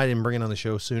don't know why I didn't bring it on the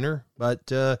show sooner, but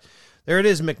there it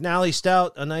is, McNally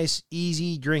Stout, a nice,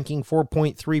 easy drinking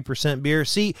 4.3% beer.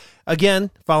 See,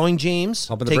 again, following James,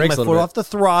 taking my foot off the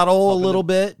throttle a little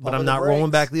bit, but I'm not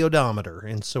rolling back the odometer,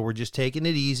 and so we're just taking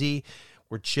it easy.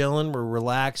 We're chilling, we're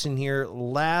relaxing here.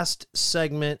 Last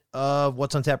segment of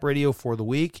What's on Tap Radio for the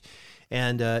week,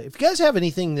 and if you guys have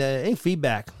any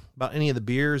feedback about any of the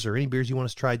beers or any beers you want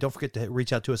us to try, don't forget to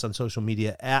reach out to us on social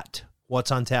media at What's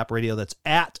on Tap Radio. That's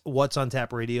at What's on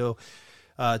Tap Radio.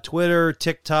 Twitter,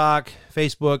 TikTok,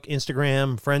 Facebook,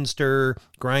 Instagram, Friendster,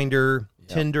 Grindr,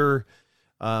 Tinder.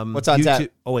 What's on YouTube. Tap?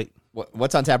 Oh, wait.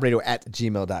 What's on Tap Radio at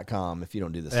gmail.com if you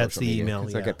don't do the social media. That's the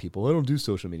email. I got people, I don't do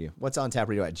social media. What's on Tap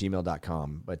Radio at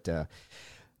gmail.com. But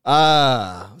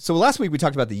so last week we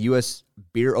talked about the U.S.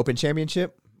 Beer Open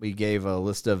Championship. We gave a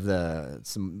list of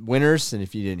some winners, and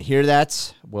if you didn't hear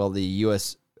that, well, the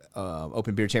U.S.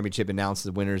 Open Beer Championship announced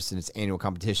the winners in its annual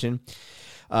competition,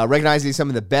 recognizing some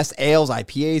of the best ales,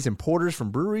 IPAs, and porters from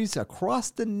breweries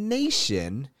across the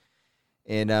nation.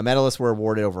 And medalists were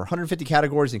awarded over 150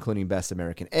 categories, including Best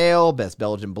American Ale, Best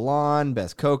Belgian Blonde,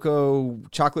 Best Cocoa,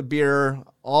 Chocolate Beer,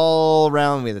 all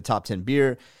around. We had the top 10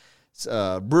 beer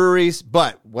breweries.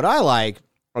 But what I like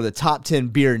are the top 10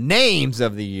 beer names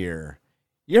of the year.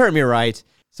 You heard me right.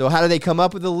 So how do they come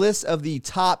up with a list of the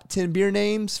top 10 beer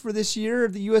names for this year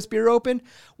of the U.S. Beer Open?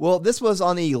 Well, this was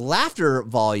on the laughter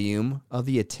volume of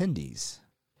the attendees.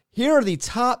 Here are the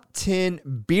top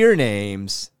 10 beer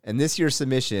names in this year's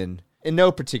submission in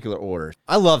no particular order.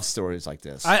 I love stories like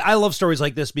this. I love stories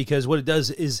like this because what it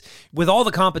does is with all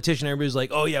the competition, everybody's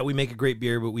like, oh, yeah, we make a great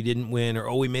beer, but we didn't win. Or,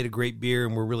 oh, we made a great beer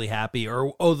and we're really happy.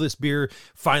 Or, oh, this beer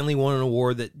finally won an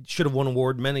award that should have won an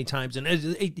award many times. And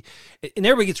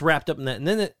everybody gets wrapped up in that. And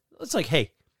then it's like, hey,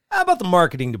 how about the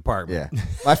marketing department? Yeah.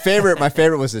 My favorite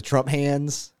was the Trump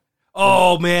Hands.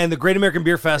 Oh man, the Great American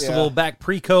Beer Festival back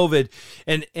pre-COVID,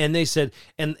 and they said,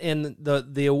 and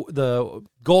the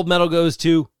gold medal goes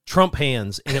to Trump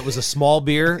Hands, and it was a small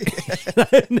beer,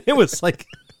 and it was like,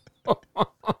 oh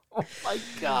my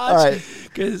gosh,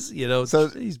 because so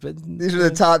he's been. These are the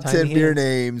top 10 beer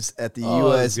names at the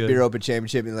U.S. Beer Open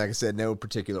Championship, and like I said, no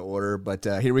particular order, but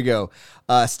here we go.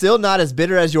 Still Not As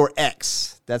Bitter As Your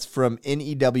Ex. That's from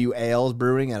NEW Ales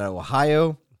Brewing out of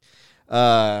Ohio.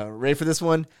 Ready for this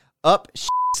one? Up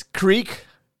Creek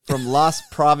from Lost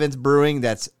Province Brewing.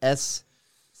 That's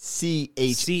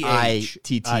SCHITTS.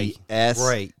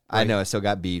 Right. I know I still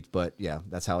got beat, but yeah,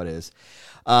 that's how it is.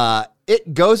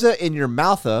 It Goza in Your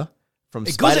Moutha from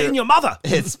Goza in Your Mother.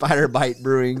 It's Spider Bite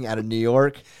Brewing out of New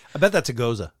York. I bet that's a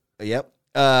Goza. Yep.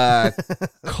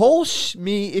 Kolsch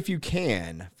Me If You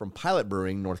Can from Pilot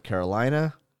Brewing, North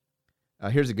Carolina.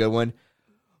 Here's a good one.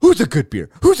 Who's a good beer?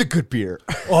 Who's a good beer?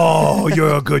 Oh,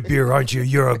 you're a good beer, aren't you?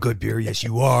 You're a good beer. Yes,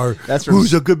 you are. That's from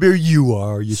Who's a good beer? You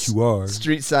are. Yes, you are.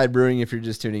 Street Side Brewing, if you're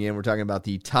just tuning in, we're talking about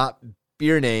the top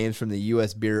beer names from the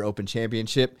U.S. Beer Open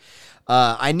Championship.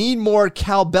 I Need More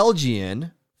Cal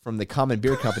Belgian from the Common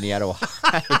Beer Company out of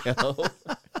Ohio.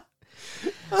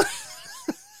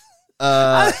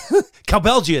 Cal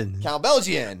Belgian. How about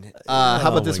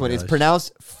this one? Gosh. It's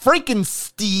pronounced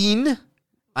Frankenstein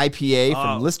IPA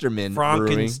from Listerman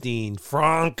Frankenstein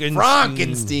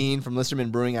from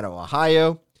Listerman Brewing out of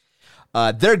Ohio.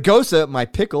 There Goza, My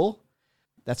Pickle.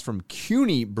 That's from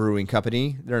CUNY Brewing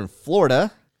Company. They're in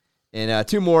Florida. And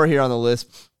two more here on the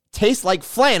list. Taste Like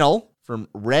Flannel from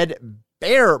Red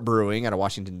Bear Brewing out of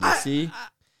Washington, D.C.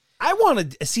 I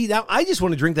want to see that. I just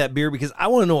want to drink that beer because I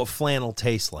want to know what flannel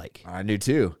tastes like. I do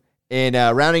too. And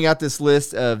rounding out this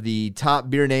list of the top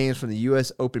beer names from the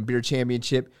U.S. Open Beer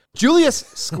Championship, Julius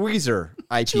Squeezer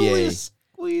IPA. Julius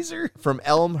Squeezer. From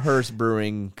Elmhurst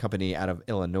Brewing Company out of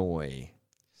Illinois.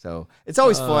 So it's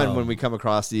always fun when we come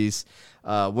across these.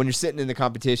 When you're sitting in the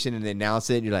competition and they announce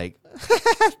it, and you're like,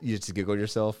 you just giggle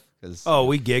yourself.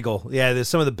 We giggle. Yeah, there's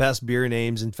some of the best beer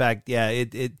names. In fact, yeah,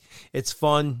 it's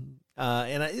fun.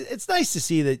 And it's nice to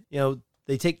see that,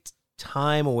 they take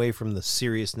time away from the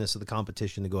seriousness of the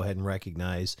competition to go ahead and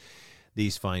recognize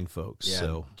these fine folks. Yeah.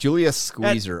 So Julius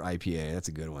Squeezer IPA. That's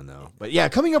a good one, though. But yeah,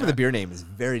 coming up with a beer name is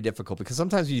very difficult because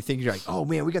sometimes when you think you're like, oh,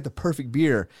 man, we got the perfect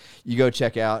beer. You go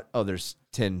check out, there's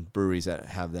 10 breweries that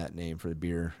have that name for the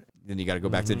beer. Then you got to go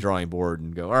back to the drawing board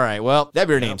and go, all right, well, that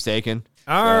beer name's taken.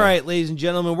 All right, ladies and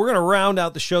gentlemen, we're going to round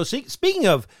out the show. Speaking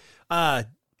of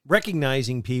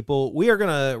recognizing people, we are going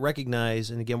to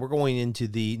recognize, and again, we're going into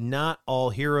the Not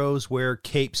All Heroes Wear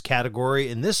Capes category,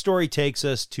 and this story takes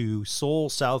us to Seoul,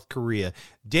 South Korea.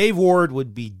 Dave Ward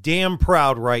would be damn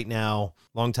proud right now,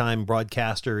 longtime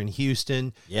broadcaster in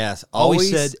Houston. Yes, always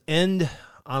said end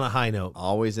on a high note.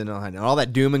 Always end on a high note. All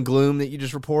that doom and gloom that you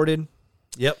just reported.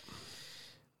 Yep.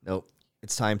 Nope.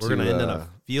 It's time We're going to end on a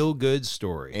feel-good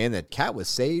story. And that cat was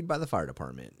saved by the fire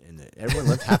department. And that everyone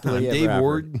lived happily ever Dave after.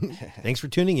 Ward, thanks for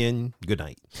tuning in. Good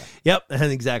night. Yep,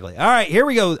 exactly. All right, here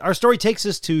we go. Our story takes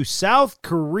us to South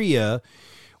Korea,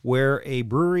 where a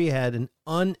brewery had an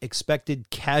unexpected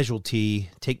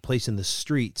casualty take place in the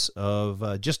streets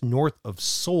of just north of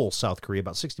Seoul, South Korea,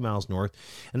 about 60 miles north.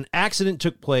 An accident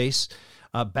took place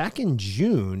back in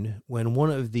June when one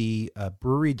of the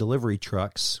brewery delivery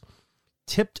trucks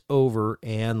tipped over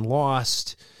and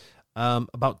lost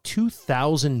about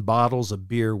 2,000 bottles of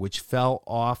beer, which fell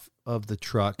off of the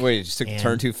truck. Wait, it just took a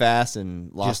turn too fast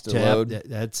and lost the load?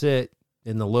 That's it.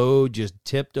 And the load just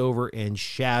tipped over and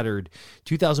shattered.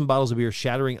 2,000 bottles of beer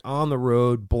shattering on the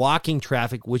road, blocking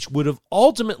traffic, which would have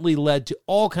ultimately led to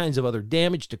all kinds of other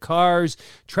damage to cars,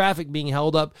 traffic being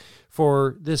held up.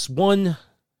 For this one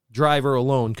driver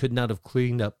alone could not have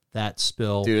cleaned up that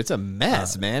spill. Dude, it's a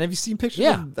mess, man. Have you seen pictures?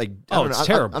 Yeah. It's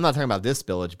terrible. I'm not talking about this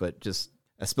spillage, but just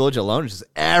a spillage alone is just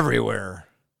everywhere.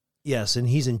 Yes, and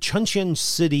he's in Chuncheon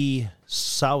City,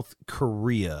 South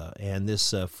Korea, and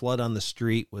this flood on the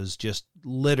street was just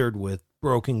littered with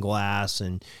broken glass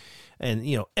and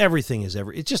everything is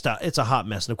it's a hot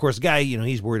mess. And of course, the guy,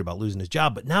 he's worried about losing his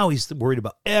job, but now he's worried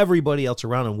about everybody else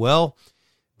around him. Well,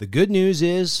 the good news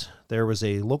is there was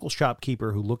a local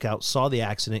shopkeeper who looked out, saw the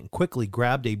accident, and quickly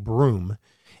grabbed a broom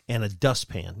and a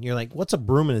dustpan. You're like, what's a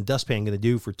broom and a dustpan going to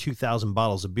do for 2,000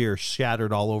 bottles of beer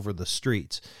shattered all over the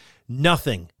streets?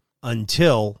 Nothing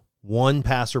until one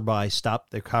passerby stopped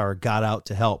their car, got out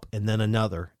to help, and then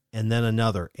another,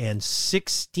 and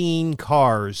 16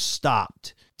 cars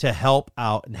stopped to help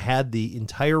out and had the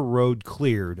entire road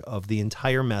cleared of the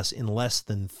entire mess in less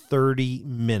than 30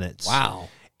 minutes. Wow.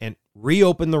 And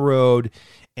reopened the road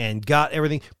and got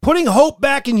everything, putting hope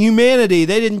back in humanity.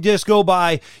 They didn't just go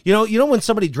by, when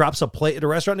somebody drops a plate at a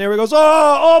restaurant and everybody goes,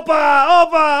 oh, opa,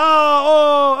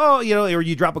 or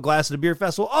you drop a glass at a beer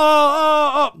festival.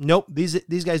 Oh. Nope.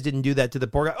 These guys didn't do that to the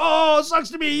poor guy. Oh, it sucks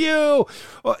to be you.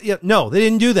 No, they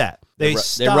didn't do that. They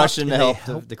rushed in to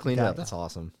help to clean up. That's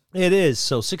awesome. It is.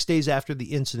 So 6 days after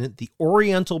the incident, the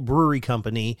Oriental Brewery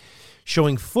Company,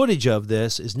 showing footage of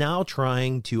this, is now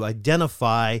trying to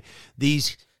identify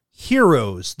these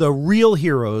heroes, the real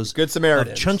heroes Good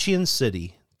Samaritans of Chuncheon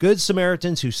City. Good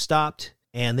Samaritans who stopped,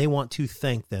 and they want to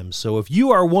thank them. So if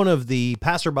you are one of the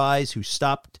passerbys who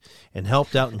stopped and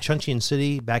helped out in Chuncheon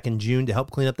City back in June to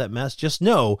help clean up that mess, just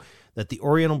know that the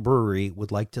Oriental Brewery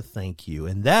would like to thank you.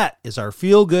 And that is our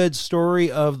feel-good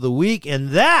story of the week,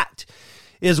 and that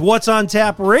is What's on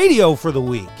Tap Radio for the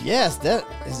week. Yes, that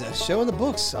is a show in the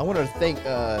books. I want to thank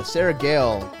Sarah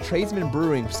Gale, Tradesman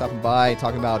Brewing, for stopping by,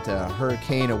 talking about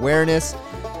hurricane awareness.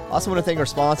 I also want to thank our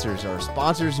sponsors who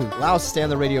allow us to stay on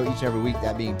the radio each and every week,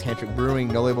 that being Tantric Brewing,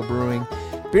 No Label Brewing,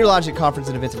 Beer Logic Conference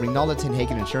and Events, Rinaldo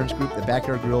Tenhaken Insurance Group, The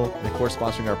Backyard Grill, and of course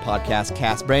sponsoring our podcast,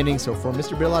 Cast Branding. So for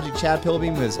Mr. Beer Logic, Chad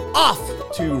Pilbeam, is off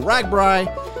to Ragbri.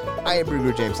 I am Brew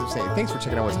Guru James saying thanks for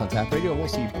checking out What's on Tap Radio, and we'll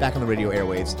see you back on the radio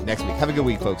airwaves next week. Have a good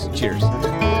week, folks. Cheers.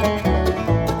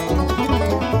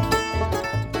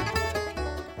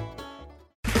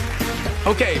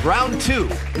 Okay, round two.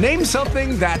 Name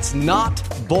something that's not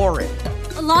boring.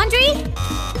 A laundry?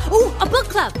 Ooh, a book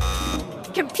club.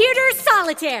 Computer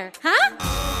solitaire, huh?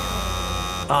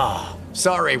 Ah,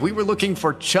 sorry, we were looking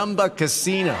for Chumba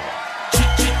Casino.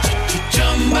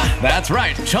 That's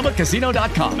right.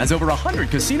 ChumbaCasino.com has over 100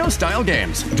 casino-style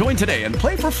games. Join today and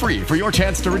play for free for your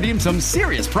chance to redeem some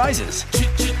serious prizes.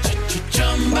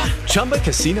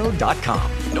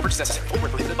 ChumbaCasino.com. No purchase necessary. Void where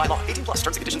prohibited by law. 18 plus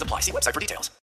terms and conditions apply. See website for details.